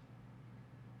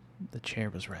 The chair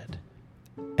was red.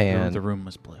 And the room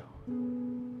was blue.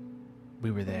 We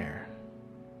were there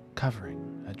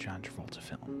covering a John Travolta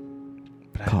film.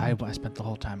 But I spent the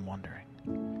whole time wondering,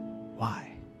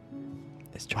 why?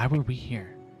 Why were we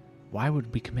here? Why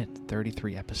would we commit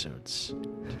 33 episodes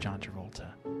to John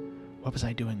Travolta? What was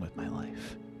I doing with my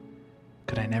life?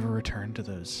 Could I never return to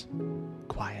those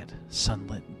quiet,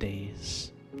 sunlit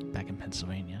days back in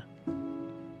Pennsylvania?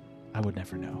 I would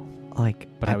never know.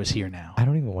 But I was here now. I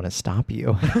don't even want to stop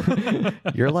you.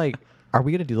 You're like, are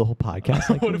we going to do the whole podcast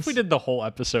like What this? if we did the whole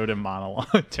episode in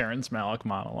monologue, Terrence Malick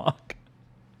monologue?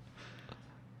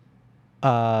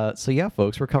 So yeah,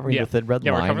 folks, we're covering the Thin Red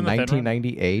Line,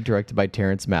 1998, directed by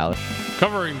Terrence Malick.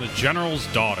 Covering the General's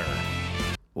Daughter.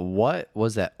 What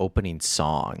was that opening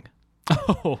song?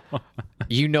 Oh,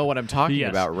 you know what I'm talking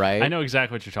about, right? I know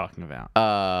exactly what you're talking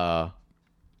about.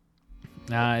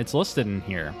 It's listed in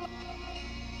here.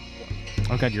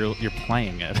 Oh god, you're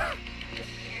playing it.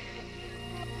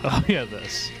 Oh yeah,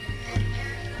 this.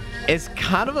 It's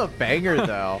kind of a banger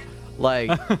though.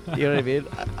 Like, you know what I mean?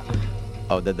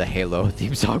 Oh, then the Halo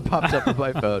theme song popped up on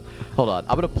my phone. Hold on,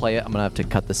 I'm gonna play it. I'm gonna have to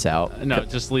cut this out. No,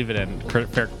 just leave it in.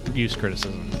 Fair use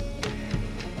criticism.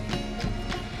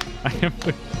 I can't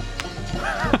believe...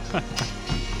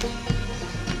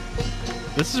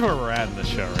 This is where we're at in the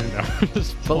show right now.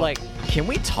 But like, can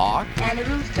we talk? And a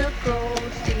rooster crows,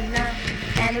 Tina.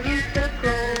 And a rooster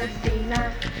crows,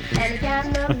 Tina. And a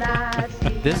candle lights,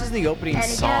 Tina. This is the opening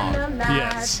song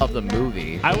Yes. of the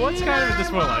movie. I was kind of at this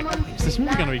point like, is this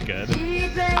movie gonna be good?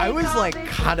 I was like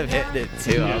kind of hitting it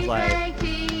too. I was like,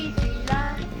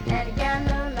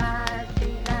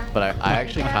 but I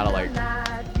actually kind of like.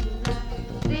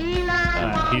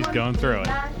 He's going through it.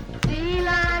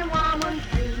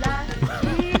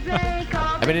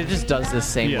 I mean, it just does this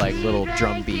same Yeah. like little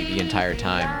drum beat the entire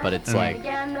time, but it's like,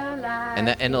 and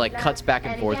it like cuts back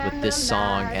and forth with this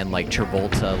song and like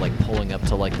Travolta like pulling up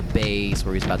to like the base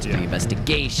where he's about to do the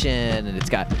investigation, and it's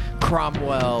got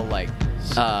Cromwell like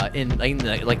in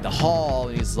the, like the hall,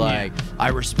 and he's like, I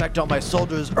respect all my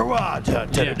soldiers. And I'm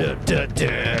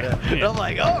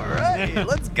like, all right,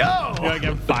 let's go. You're like,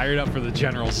 I'm fired up for the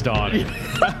general's daughter.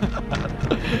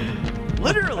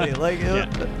 Literally, like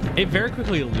It very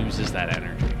quickly loses that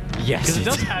energy. yes, Because it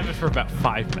does have it for about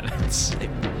 5 minutes.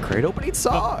 great opening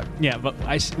song. Yeah, but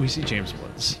we see James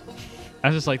Woods. I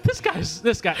was just like, this guy.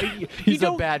 He's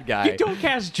a bad guy. You don't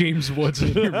cast James Woods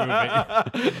in your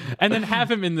movie, and then have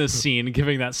him in this scene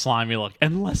giving that slimy look,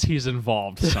 unless he's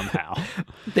involved somehow.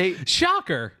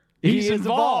 Shocker, he's is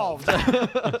involved.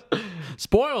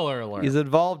 Spoiler alert. He's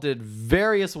involved in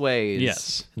various ways.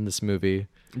 Yes. in this movie.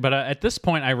 But at this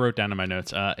point, I wrote down in my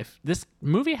notes, if this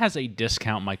movie has a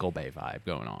discount Michael Bay vibe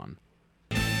going on.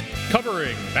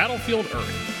 Covering Battlefield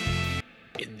Earth.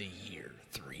 In the year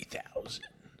 3000,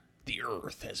 the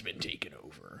Earth has been taken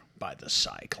over by the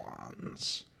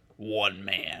Cyclones. One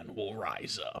man will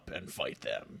rise up and fight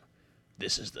them.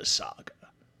 This is the saga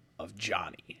of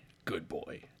Johnny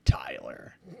Goodboy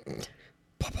Tyler.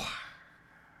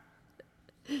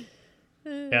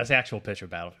 Yeah, that's the actual pitch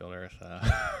of Battlefield Earth.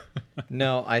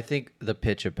 No, I think the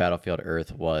pitch of Battlefield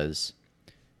Earth was,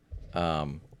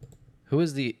 who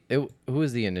was the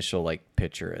initial like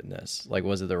pitcher in this? Like,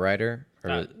 was it the writer?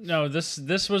 Or No,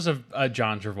 this was a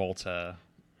John Travolta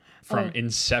from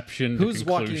Inception to who's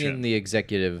conclusion. walking in the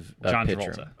executive John pitch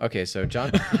Travolta. room? Okay, so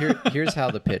John, here's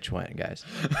how the pitch went, guys.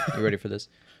 You ready for this?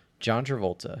 John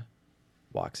Travolta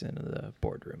walks into the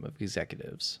boardroom of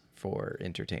executives for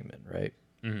entertainment, right?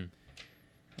 Mm-hmm.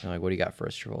 And like, what do you got for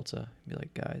us, Travolta? Be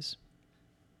like, guys,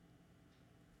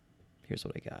 here's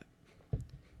what I got.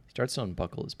 He starts to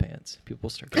unbuckle his pants. People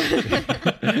start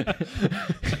to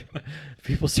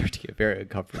get very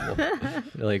uncomfortable. They're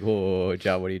like, whoa,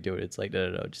 John, what are you doing? It's like,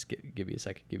 no, just give me a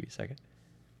second.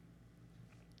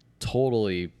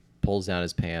 Totally pulls down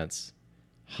his pants,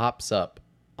 hops up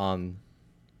on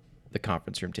the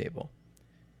conference room table,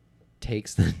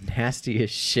 takes the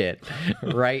nastiest shit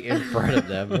right in front of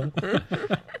them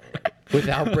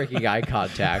without breaking eye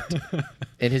contact,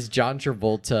 and his John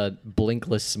Travolta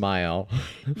blinkless smile.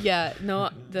 Yeah, no,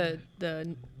 the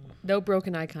no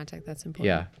broken eye contact. That's important.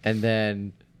 Yeah, and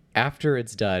then after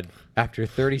it's done, after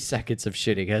 30 seconds of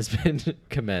shitting has been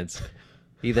commenced,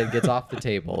 he then gets off the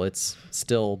table. It's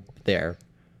still there,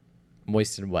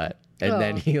 moist and wet, and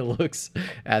then he looks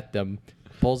at them,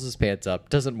 pulls his pants up,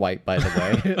 doesn't wipe, by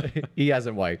the way. He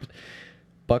hasn't wiped.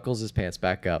 Buckles his pants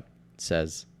back up,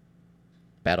 says,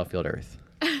 Battlefield Earth.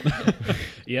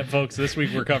 Yep, folks, this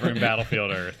week we're covering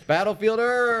Battlefield Earth. Battlefield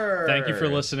Earth! Thank you for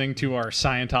listening to our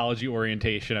Scientology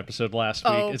orientation episode last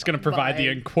week. Oh it's going to provide the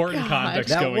my important God. context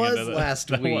That going was into this. last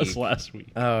That week. was last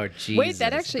week. Oh, Jesus. Wait,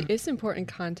 that actually is important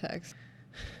context.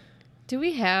 Do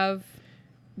we have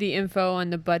the info on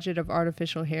the budget of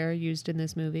artificial hair used in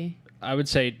this movie? I would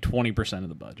say 20% of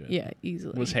the budget Yeah,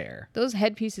 easily. was hair. Those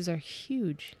headpieces are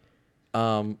huge.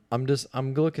 I'm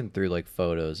looking through like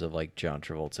photos of like John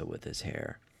Travolta with his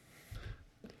hair.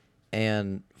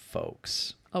 And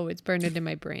folks, Oh, it's burned into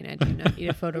my brain. I do not need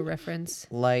a photo reference.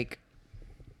 like,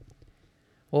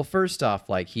 well, first off,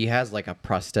 like he has like a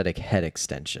prosthetic head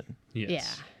extension. Yes.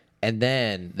 Yeah. And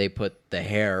then they put the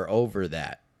hair over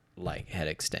that like head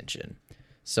extension.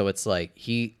 So it's like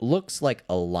he looks like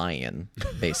a lion,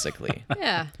 basically.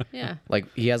 Yeah, yeah.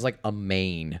 Like he has like a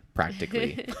mane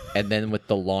practically. And then with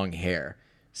the long hair.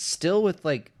 Still with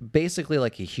like basically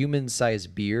like a human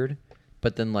sized beard,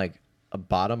 but then like a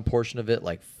bottom portion of it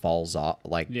like falls off,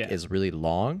 like is really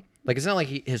long. Like it's not like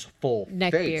his full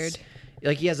Neck face. beard.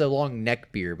 Like he has a long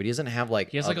neck beard, but he doesn't have like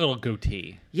He has like a little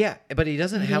goatee. yeah, but he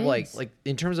doesn't have like is.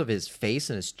 in terms of his face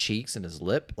and his cheeks and his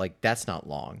lip, like that's not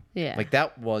long. Yeah. Like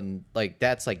that one, like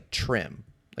that's like trim.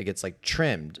 Like it's like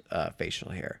trimmed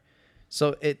facial hair.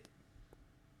 So it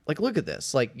like look at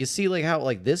this. Like you see like how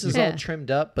like this is all Yeah. trimmed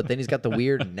up, but then he's got the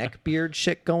weird neck beard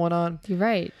shit going on. You're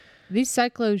right. These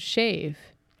cyclos shave.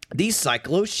 these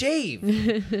cyclos shave.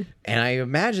 And I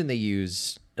imagine they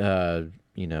use,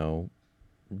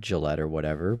 Gillette or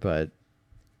whatever. But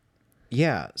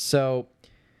yeah, so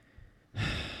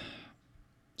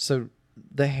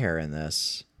the hair in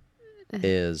this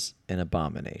is an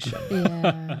abomination.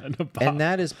 Yeah. And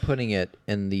that is putting it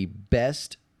in the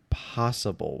best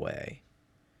possible way.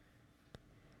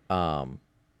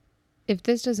 If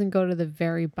this doesn't go to the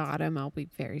very bottom, I'll be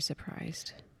very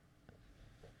surprised.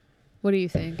 What do you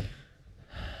think?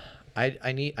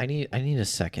 I need a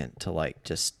second to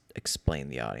just explain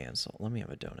the audience. So let me have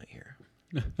a donut here.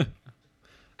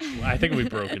 I think we've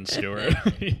broken Stuart.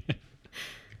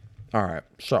 All right,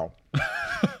 so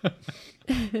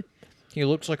he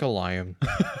looks like a lion.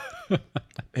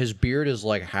 His beard is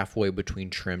like halfway between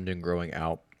trimmed and growing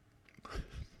out.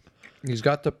 He's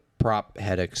got the prop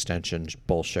head extensions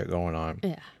bullshit going on.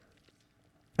 Yeah.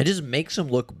 It just makes him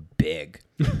look big.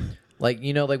 Like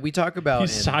we talk about.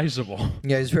 He's sizable.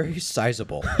 Yeah, he's very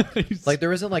sizable. Like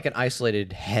there isn't like an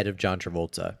isolated head of John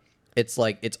Travolta. It's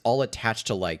like it's all attached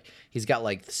to he's got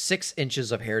 6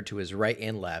 inches of hair to his right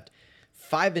and left,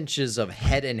 5 inches of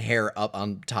head and hair up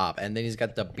on top, and then he's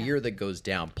got the beard that goes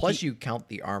down. Plus you count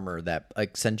the armor that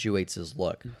accentuates his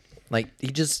look. He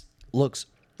just looks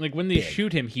when they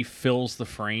shoot him, he fills the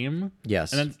frame.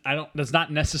 Yes. And then that's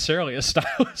not necessarily a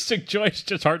stylistic choice,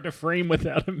 just hard to frame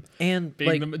without him and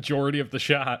being the majority of the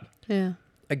shot. Yeah.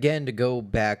 Again, to go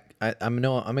back,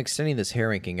 I'm extending this hair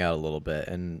ranking out a little bit,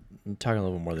 and I'm talking a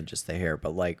little more than just the hair.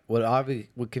 But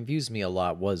what confused me a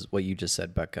lot was what you just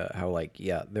said, Becca. How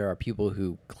there are people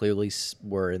who clearly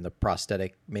were in the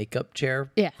prosthetic makeup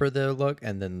chair for their look,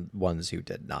 and then ones who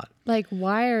did not.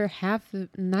 Why are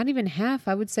not even half?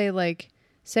 I would say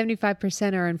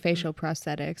 75% are in facial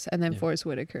prosthetics, and then Forrest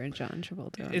Whitaker and John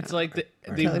Travolta. It's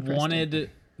they wanted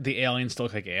the aliens to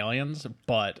look like aliens,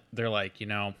 but they're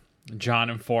John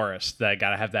and Forrest, that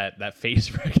gotta have that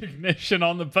face recognition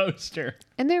on the poster.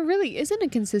 And there really isn't a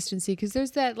consistency because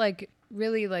there's that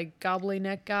really gobbly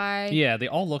neck guy. Yeah, they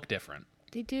all look different.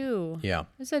 They do. Yeah.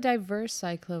 It's a diverse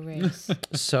cyclo race.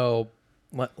 So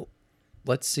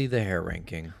let's see the hair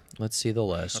ranking. Let's see the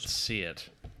list. Let's see it.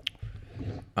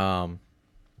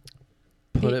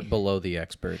 Put it below the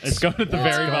experts. It's going at the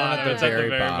very bottom. It's at the very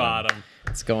bottom.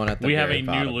 It's going at the We very have a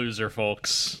bottom. new loser,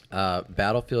 folks.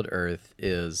 Battlefield Earth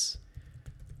is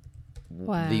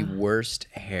the worst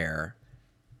hair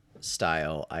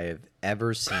style I have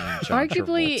ever seen. John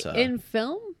Arguably Travolta in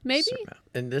film, maybe?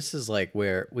 And this is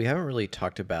where we haven't really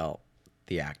talked about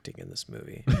the acting in this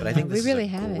movie. But I think this really is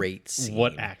a haven't. great scene.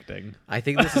 What acting? I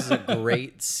think this is a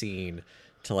great scene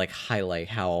to highlight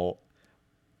how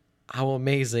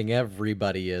amazing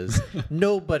everybody is.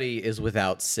 Nobody is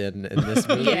without sin in this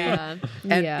movie. Yeah.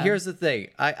 And here's the thing.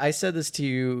 I said this to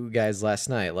you guys last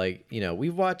night.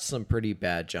 We've watched some pretty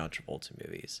bad John Travolta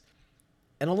movies.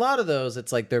 And a lot of those,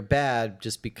 it's they're bad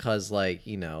just because,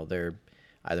 they're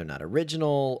either not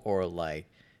original or,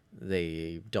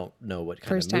 they don't know what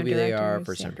kind of movie they are,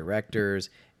 first-time directors.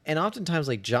 And oftentimes,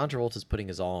 John Travolta's putting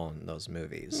his all in those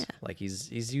movies. Yeah.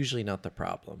 He's usually not the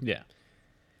problem. Yeah.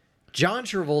 John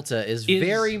Travolta is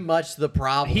very much the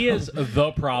problem. He is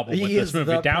the problem with this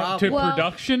movie. Down to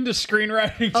production, to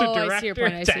screenwriting, to director,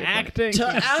 to acting. To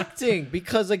acting.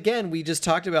 Because, again, we just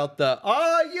talked about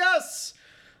yes,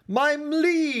 my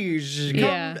liege.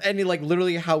 Yeah. And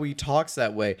literally how he talks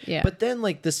that way. Yeah. But then,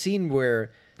 the scene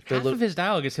where... Half of his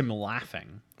dialogue is him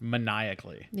laughing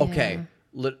maniacally. Yeah. Okay.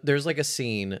 There's, a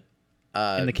scene...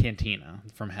 in the cantina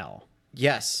from hell.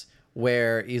 Yes.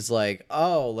 Where he's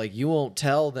you won't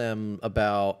tell them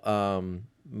about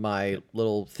my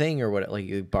little thing or what,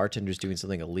 the bartender's doing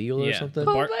something illegal or something.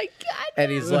 Oh my God. And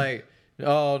he's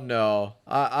oh no,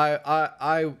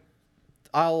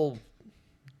 I'll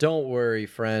don't worry,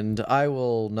 friend, I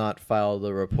will not file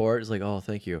the report. It's oh,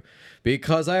 thank you,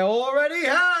 because I already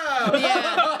have.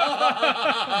 Yeah.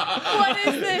 What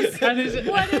is this?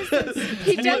 What is this?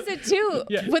 He does it too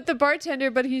with the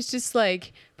bartender, but he's just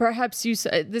perhaps you.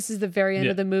 This is the very end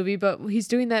of the movie, but he's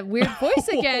doing that weird voice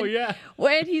again. Oh yeah.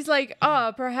 When he's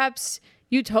perhaps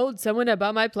you told someone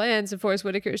about my plans, and Forrest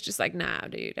Whitaker is just nah,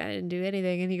 dude, I didn't do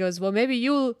anything. And he goes, well, maybe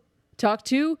you'll talk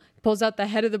to. Pulls out the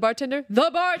head of the bartender.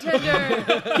 The bartender.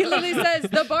 He literally says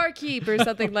the barkeep or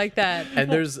something like that.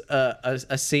 And there's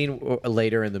a scene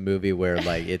later in the movie where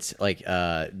it's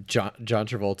John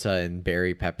Travolta and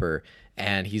Barry Pepper,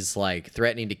 and he's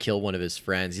threatening to kill one of his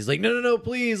friends. He's no,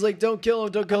 please, don't kill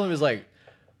him, don't kill him. He's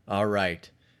all right,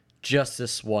 just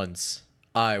this once,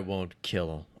 I won't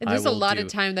kill. And there's I a will lot do. of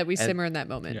time that we simmer in that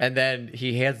moment. And then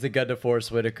he hands the gun to Forrest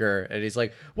Whitaker, and he's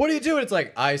like, "What are you doing?" It's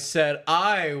like, "I said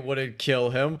I wouldn't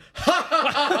kill him."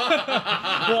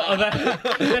 Well,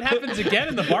 that happens again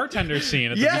in the bartender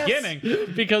scene at the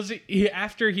beginning, because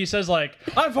after he says like,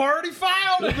 "I've already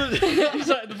filed,"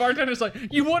 the bartender's like,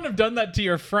 "You wouldn't have done that to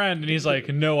your friend," and he's like,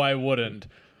 "No, I wouldn't,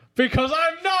 because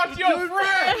I'm not your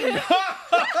friend."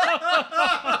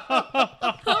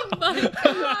 Oh my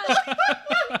god.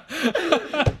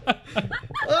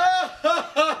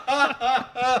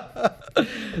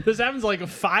 This happens like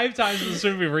 5 times in this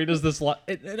movie where he does this. I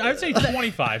would say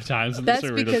 25 times in this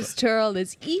That's movie. because Turl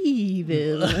is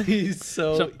evil. He's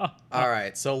so all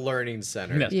right. So learning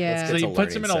center. Yes. Yeah. So he to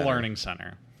puts him in learning a learning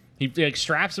center. He like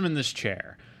straps him in this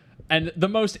chair, and the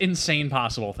most insane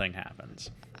possible thing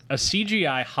happens. A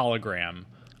CGI hologram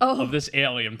of this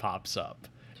alien pops up.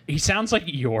 He sounds like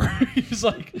Eeyore. he's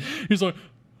like,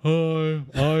 "Hi,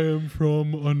 I am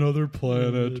from another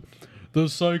planet. The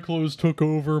cyclones took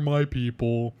over my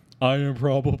people. I am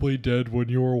probably dead when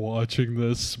you're watching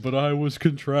this, but I was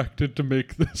contracted to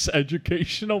make this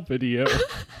educational video."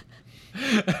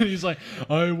 And he's like,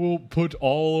 "I will put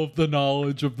all of the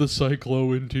knowledge of the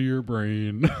cyclo into your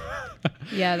brain."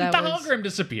 Yeah, that the was hologram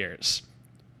disappears.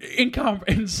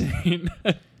 Insane.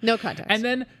 no context. And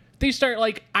then they start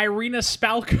like Irina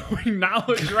Spalcoing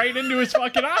knowledge right into his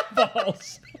fucking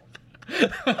eyeballs.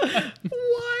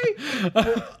 Why?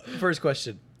 First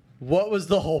question. What was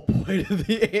the whole point of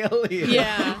the alien?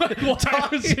 Yeah. Why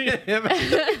was he?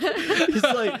 He's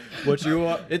like, "What you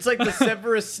want?" It's like the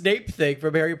Severus Snape thing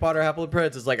from Harry Potter Half-Blood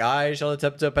Prince. It's like, "I shall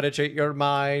attempt to penetrate your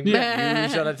mind. You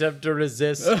shall attempt to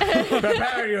resist.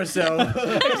 Prepare yourself."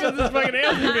 Except this fucking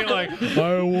alien being like,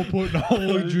 "I will put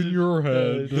knowledge in your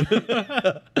head."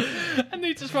 And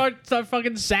they just start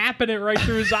fucking zapping it right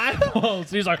through his eyeballs.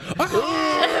 And he's like,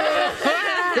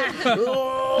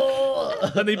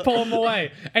 and they pull him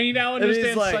away. And he now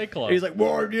understands Cyclo. He's like,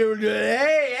 "More you,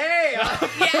 hey."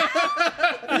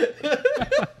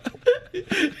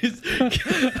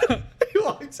 He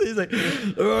walks in, he's like, "Do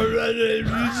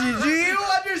you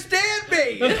understand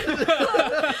me?"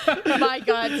 My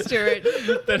God, Stuart.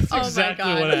 That's Oh my exactly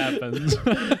God. what happens.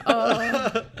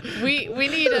 We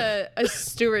need a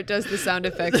Stuart does the sound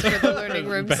effects for the learning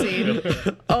room scene.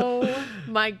 Oh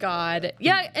my God.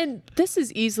 Yeah, and this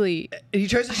is easily And he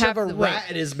tries to shove a the way. rat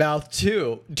in his mouth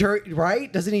too,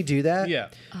 right? Doesn't he do that? Yeah.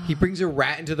 He brings a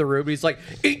rat into the room and he's like,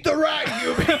 "Eat the rat,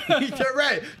 you eat the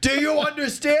rat. Do you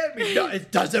understand me?" No,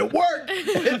 it doesn't work.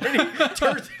 And then he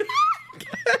turns it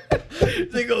on.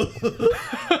 They go,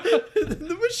 and then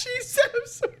the machine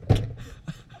says,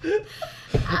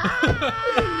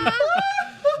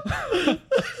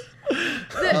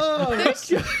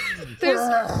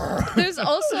 there's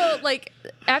also like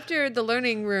after the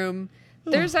learning room,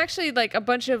 there's actually like a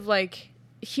bunch of like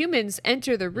humans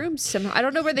enter the room somehow. I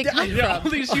don't know where they come Yeah, all from.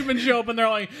 these humans show up and they're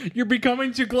like, "You're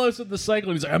becoming too close with the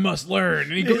cycle." He's like, "I must learn."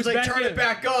 And he goes He's like, back "Turn in. it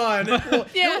back on." Well,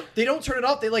 Yeah. no, they don't turn it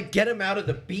off. They like get him out of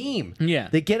the beam. Yeah.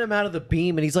 They get him out of the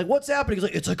beam and he's like, "What's happening?" He's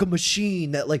like, "It's like a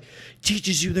machine that like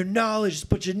teaches you their knowledge. It's a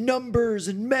bunch of numbers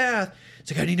and math." It's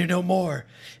like, "I need to know more.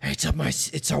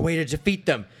 It's our way to defeat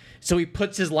them." So he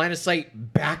puts his line of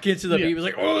sight back into the beam. He's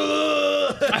like,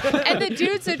 "Ugh." And the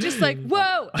dudes are just like,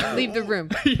 "Whoa!" and leave the room.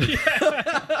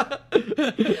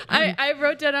 I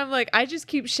wrote down. I'm like, I just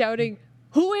keep shouting,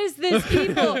 "Who is this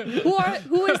people?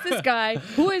 Who is this guy?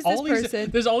 Who is this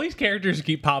person?" There's all these characters who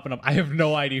keep popping up. I have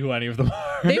no idea who any of them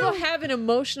are. They will have an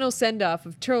emotional send off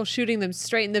of Turl shooting them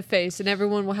straight in the face, and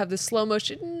everyone will have the slow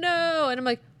motion. No, and I'm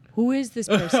like, who is this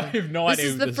person? I have no this idea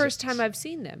is who the this first is. time I've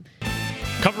seen them.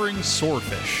 Covering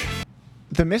swordfish.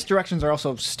 The misdirections are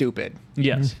also stupid,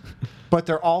 Yes. but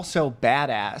they're also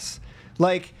badass.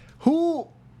 Like, who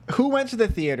went to the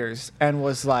theaters and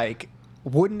was like,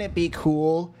 wouldn't it be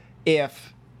cool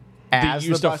if as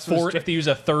the bus was if they use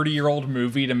a 30-year-old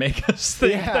movie to make us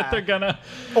think that they're gonna,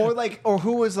 or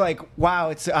who was like, wow,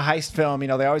 it's a heist film, you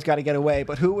know, they always got to get away,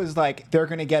 but who was like, they're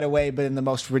gonna get away but in the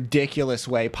most ridiculous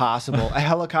way possible. A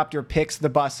helicopter picks the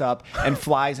bus up and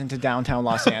flies into downtown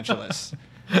Los Angeles.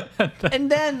 And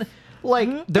then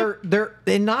like they're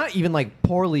not even like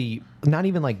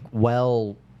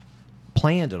well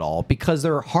planned at all, because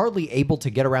they're hardly able to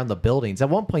get around the buildings. At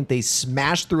one point they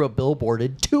smashed through a billboard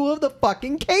and 2 of the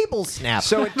fucking cables snapped.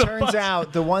 So it turns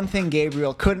out the one thing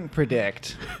Gabriel couldn't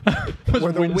predict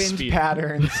were the wind wind speed.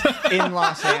 patterns in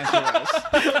Los Angeles.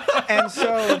 And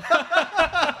so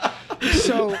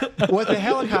what the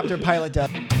helicopter pilot does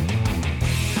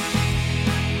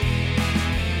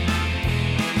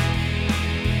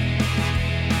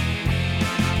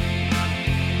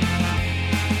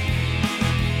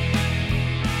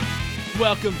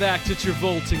Welcome back to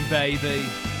Travolting, baby.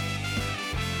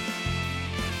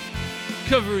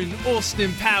 Covering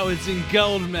Austin Powers and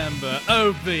Goldmember,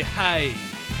 Oh Behave.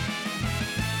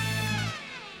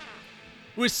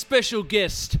 With special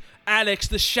guest, Alex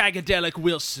the Shagadelic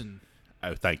Wilson.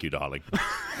 Oh, thank you, darling.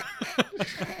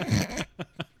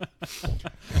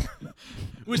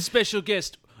 With special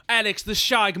guest, Alex the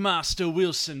Shagmaster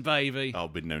Wilson, baby.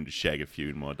 I've been known to shag a few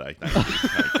in my day. Thank you.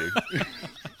 Thank you.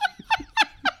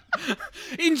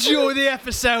 Enjoy the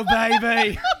episode,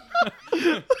 baby.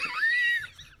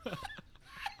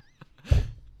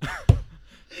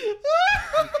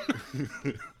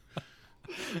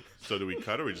 So do we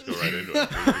cut or we just go right into it?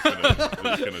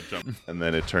 We're just gonna jump. And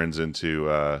then it turns into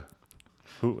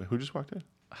who just walked in?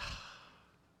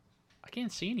 I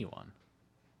can't see anyone.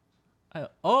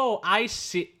 Oh, I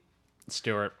see.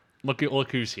 Stuart, look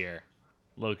who's here.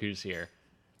 Look who's here.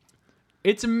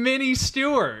 It's Mini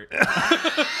Stuart.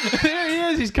 There he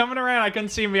is. He's coming around. I couldn't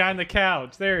see him behind the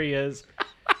couch. There he is.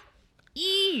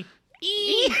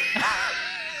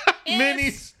 Mini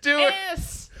Stuart.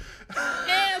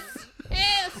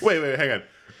 Wait, hang on.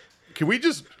 Can we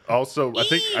just also?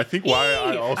 I think why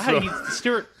I also Hey,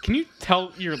 Stuart, can you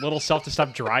tell your little self to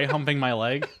stop dry humping my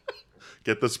leg?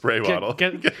 get the spray bottle.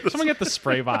 Someone get the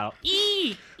spray bottle.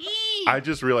 I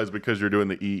just realized because you're doing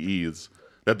the EEs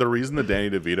that the reason the Danny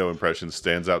DeVito impression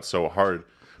stands out so hard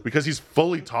because he's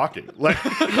fully talking. Like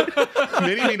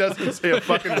Mini doesn't say a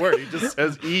fucking word. He just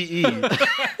says EE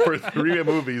for 3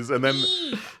 movies and then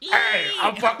hey,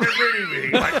 I'm fucking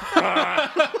Mini. Like,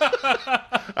 how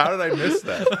did I miss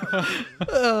that?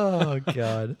 Oh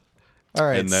God! All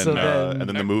right, and then so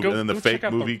the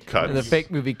fake movie cuts. And the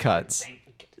fake movie cuts.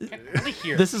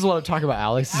 Here. This is what I'm talking about,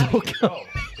 Alex. Go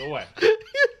away.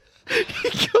 He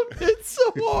commits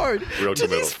so hard Real to committal.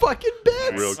 these fucking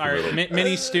bits. Real All committal. right,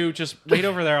 Mini Stu, just wait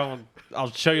over there.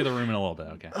 I'll show you the room in a little bit.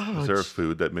 Okay. Is there a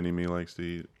food that Mini Me likes to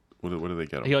eat? What do they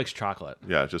get? He likes chocolate.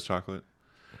 Yeah, just chocolate.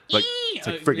 Like it's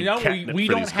like freaking catnip we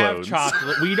for don't these have clones.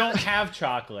 chocolate. We don't have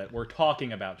chocolate. We're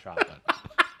talking about chocolate.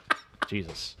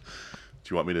 Jesus.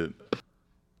 Do you want me to?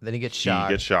 Then he gets He shocked.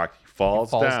 gets shocked. He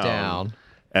falls down.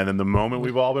 And then the moment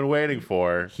we've all been waiting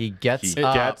for, He gets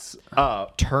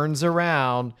up, turns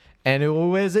around, and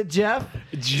who is it, Jeff?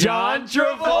 John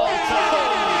Travolta.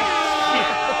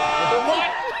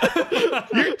 What?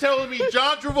 You're telling me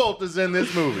John Travolta's in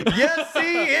this movie? Yes,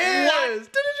 he is.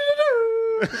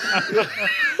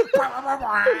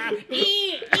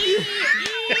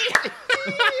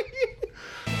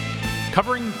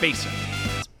 Covering basic.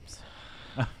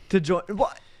 To join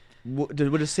what? We'll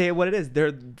just say what it is.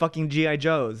 They're fucking GI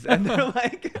Joes, and they're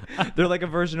like a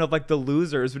version of like the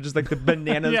Losers, which is like the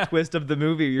bananas twist of the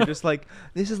movie. You're just like,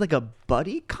 this is like a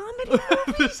buddy comedy.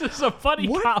 This is a funny.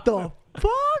 What the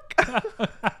fuck?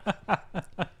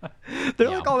 They're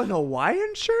like all in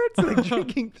Hawaiian shirts, like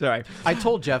drinking. Sorry, I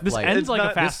told Jeff this like ends it's like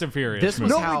not- a Fast and Furious. This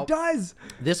was movie. how it does.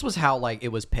 This was how like it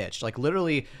was pitched. Like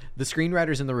literally, the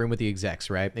screenwriter's in the room with the execs,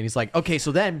 right? And he's like, okay,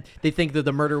 so then they think that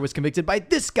the murder was convicted by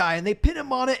this guy, and they pin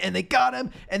him on it, and they got him,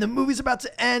 and the movie's about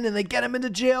to end, and they get him into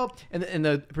jail, and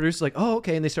the producer's like, oh,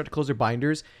 okay, and they start to close their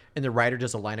binders, and the writer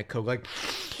does a line of coke like,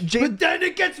 but then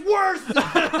it gets worse.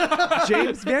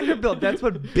 James Vanderbilt. That's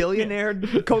what billionaire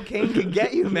cocaine can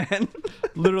get you, man.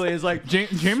 Literally, is like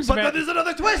James. But then there's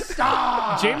another twist.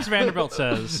 James Vanderbilt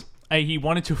says he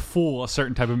wanted to fool a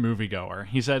certain type of moviegoer.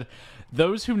 He said,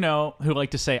 "Those who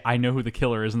like to say I know who the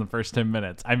killer is in the first 10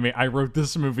 minutes. I wrote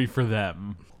this movie for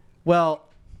them." Well,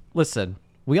 listen,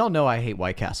 we all know I hate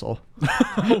White Castle.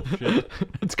 Oh shit,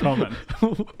 it's coming.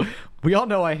 We all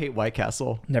know I hate White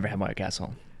Castle. Never had White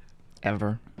Castle,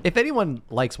 ever. If anyone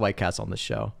likes White Castle on this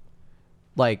show,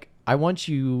 like, I want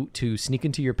you to sneak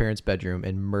into your parents' bedroom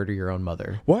and murder your own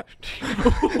mother. What?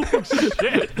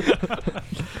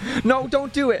 No,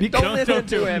 don't do it. Don't listen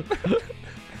to him.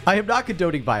 I am not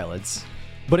condoning violence,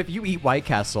 but if you eat White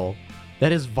Castle,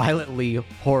 that is violently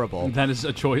horrible. That is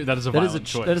a choice. That is a violent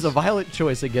choice. That is a violent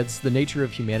choice against the nature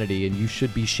of humanity, and you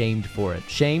should be shamed for it.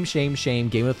 Shame, shame, shame.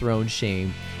 Game of Thrones,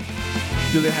 shame.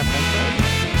 Do they have french fries?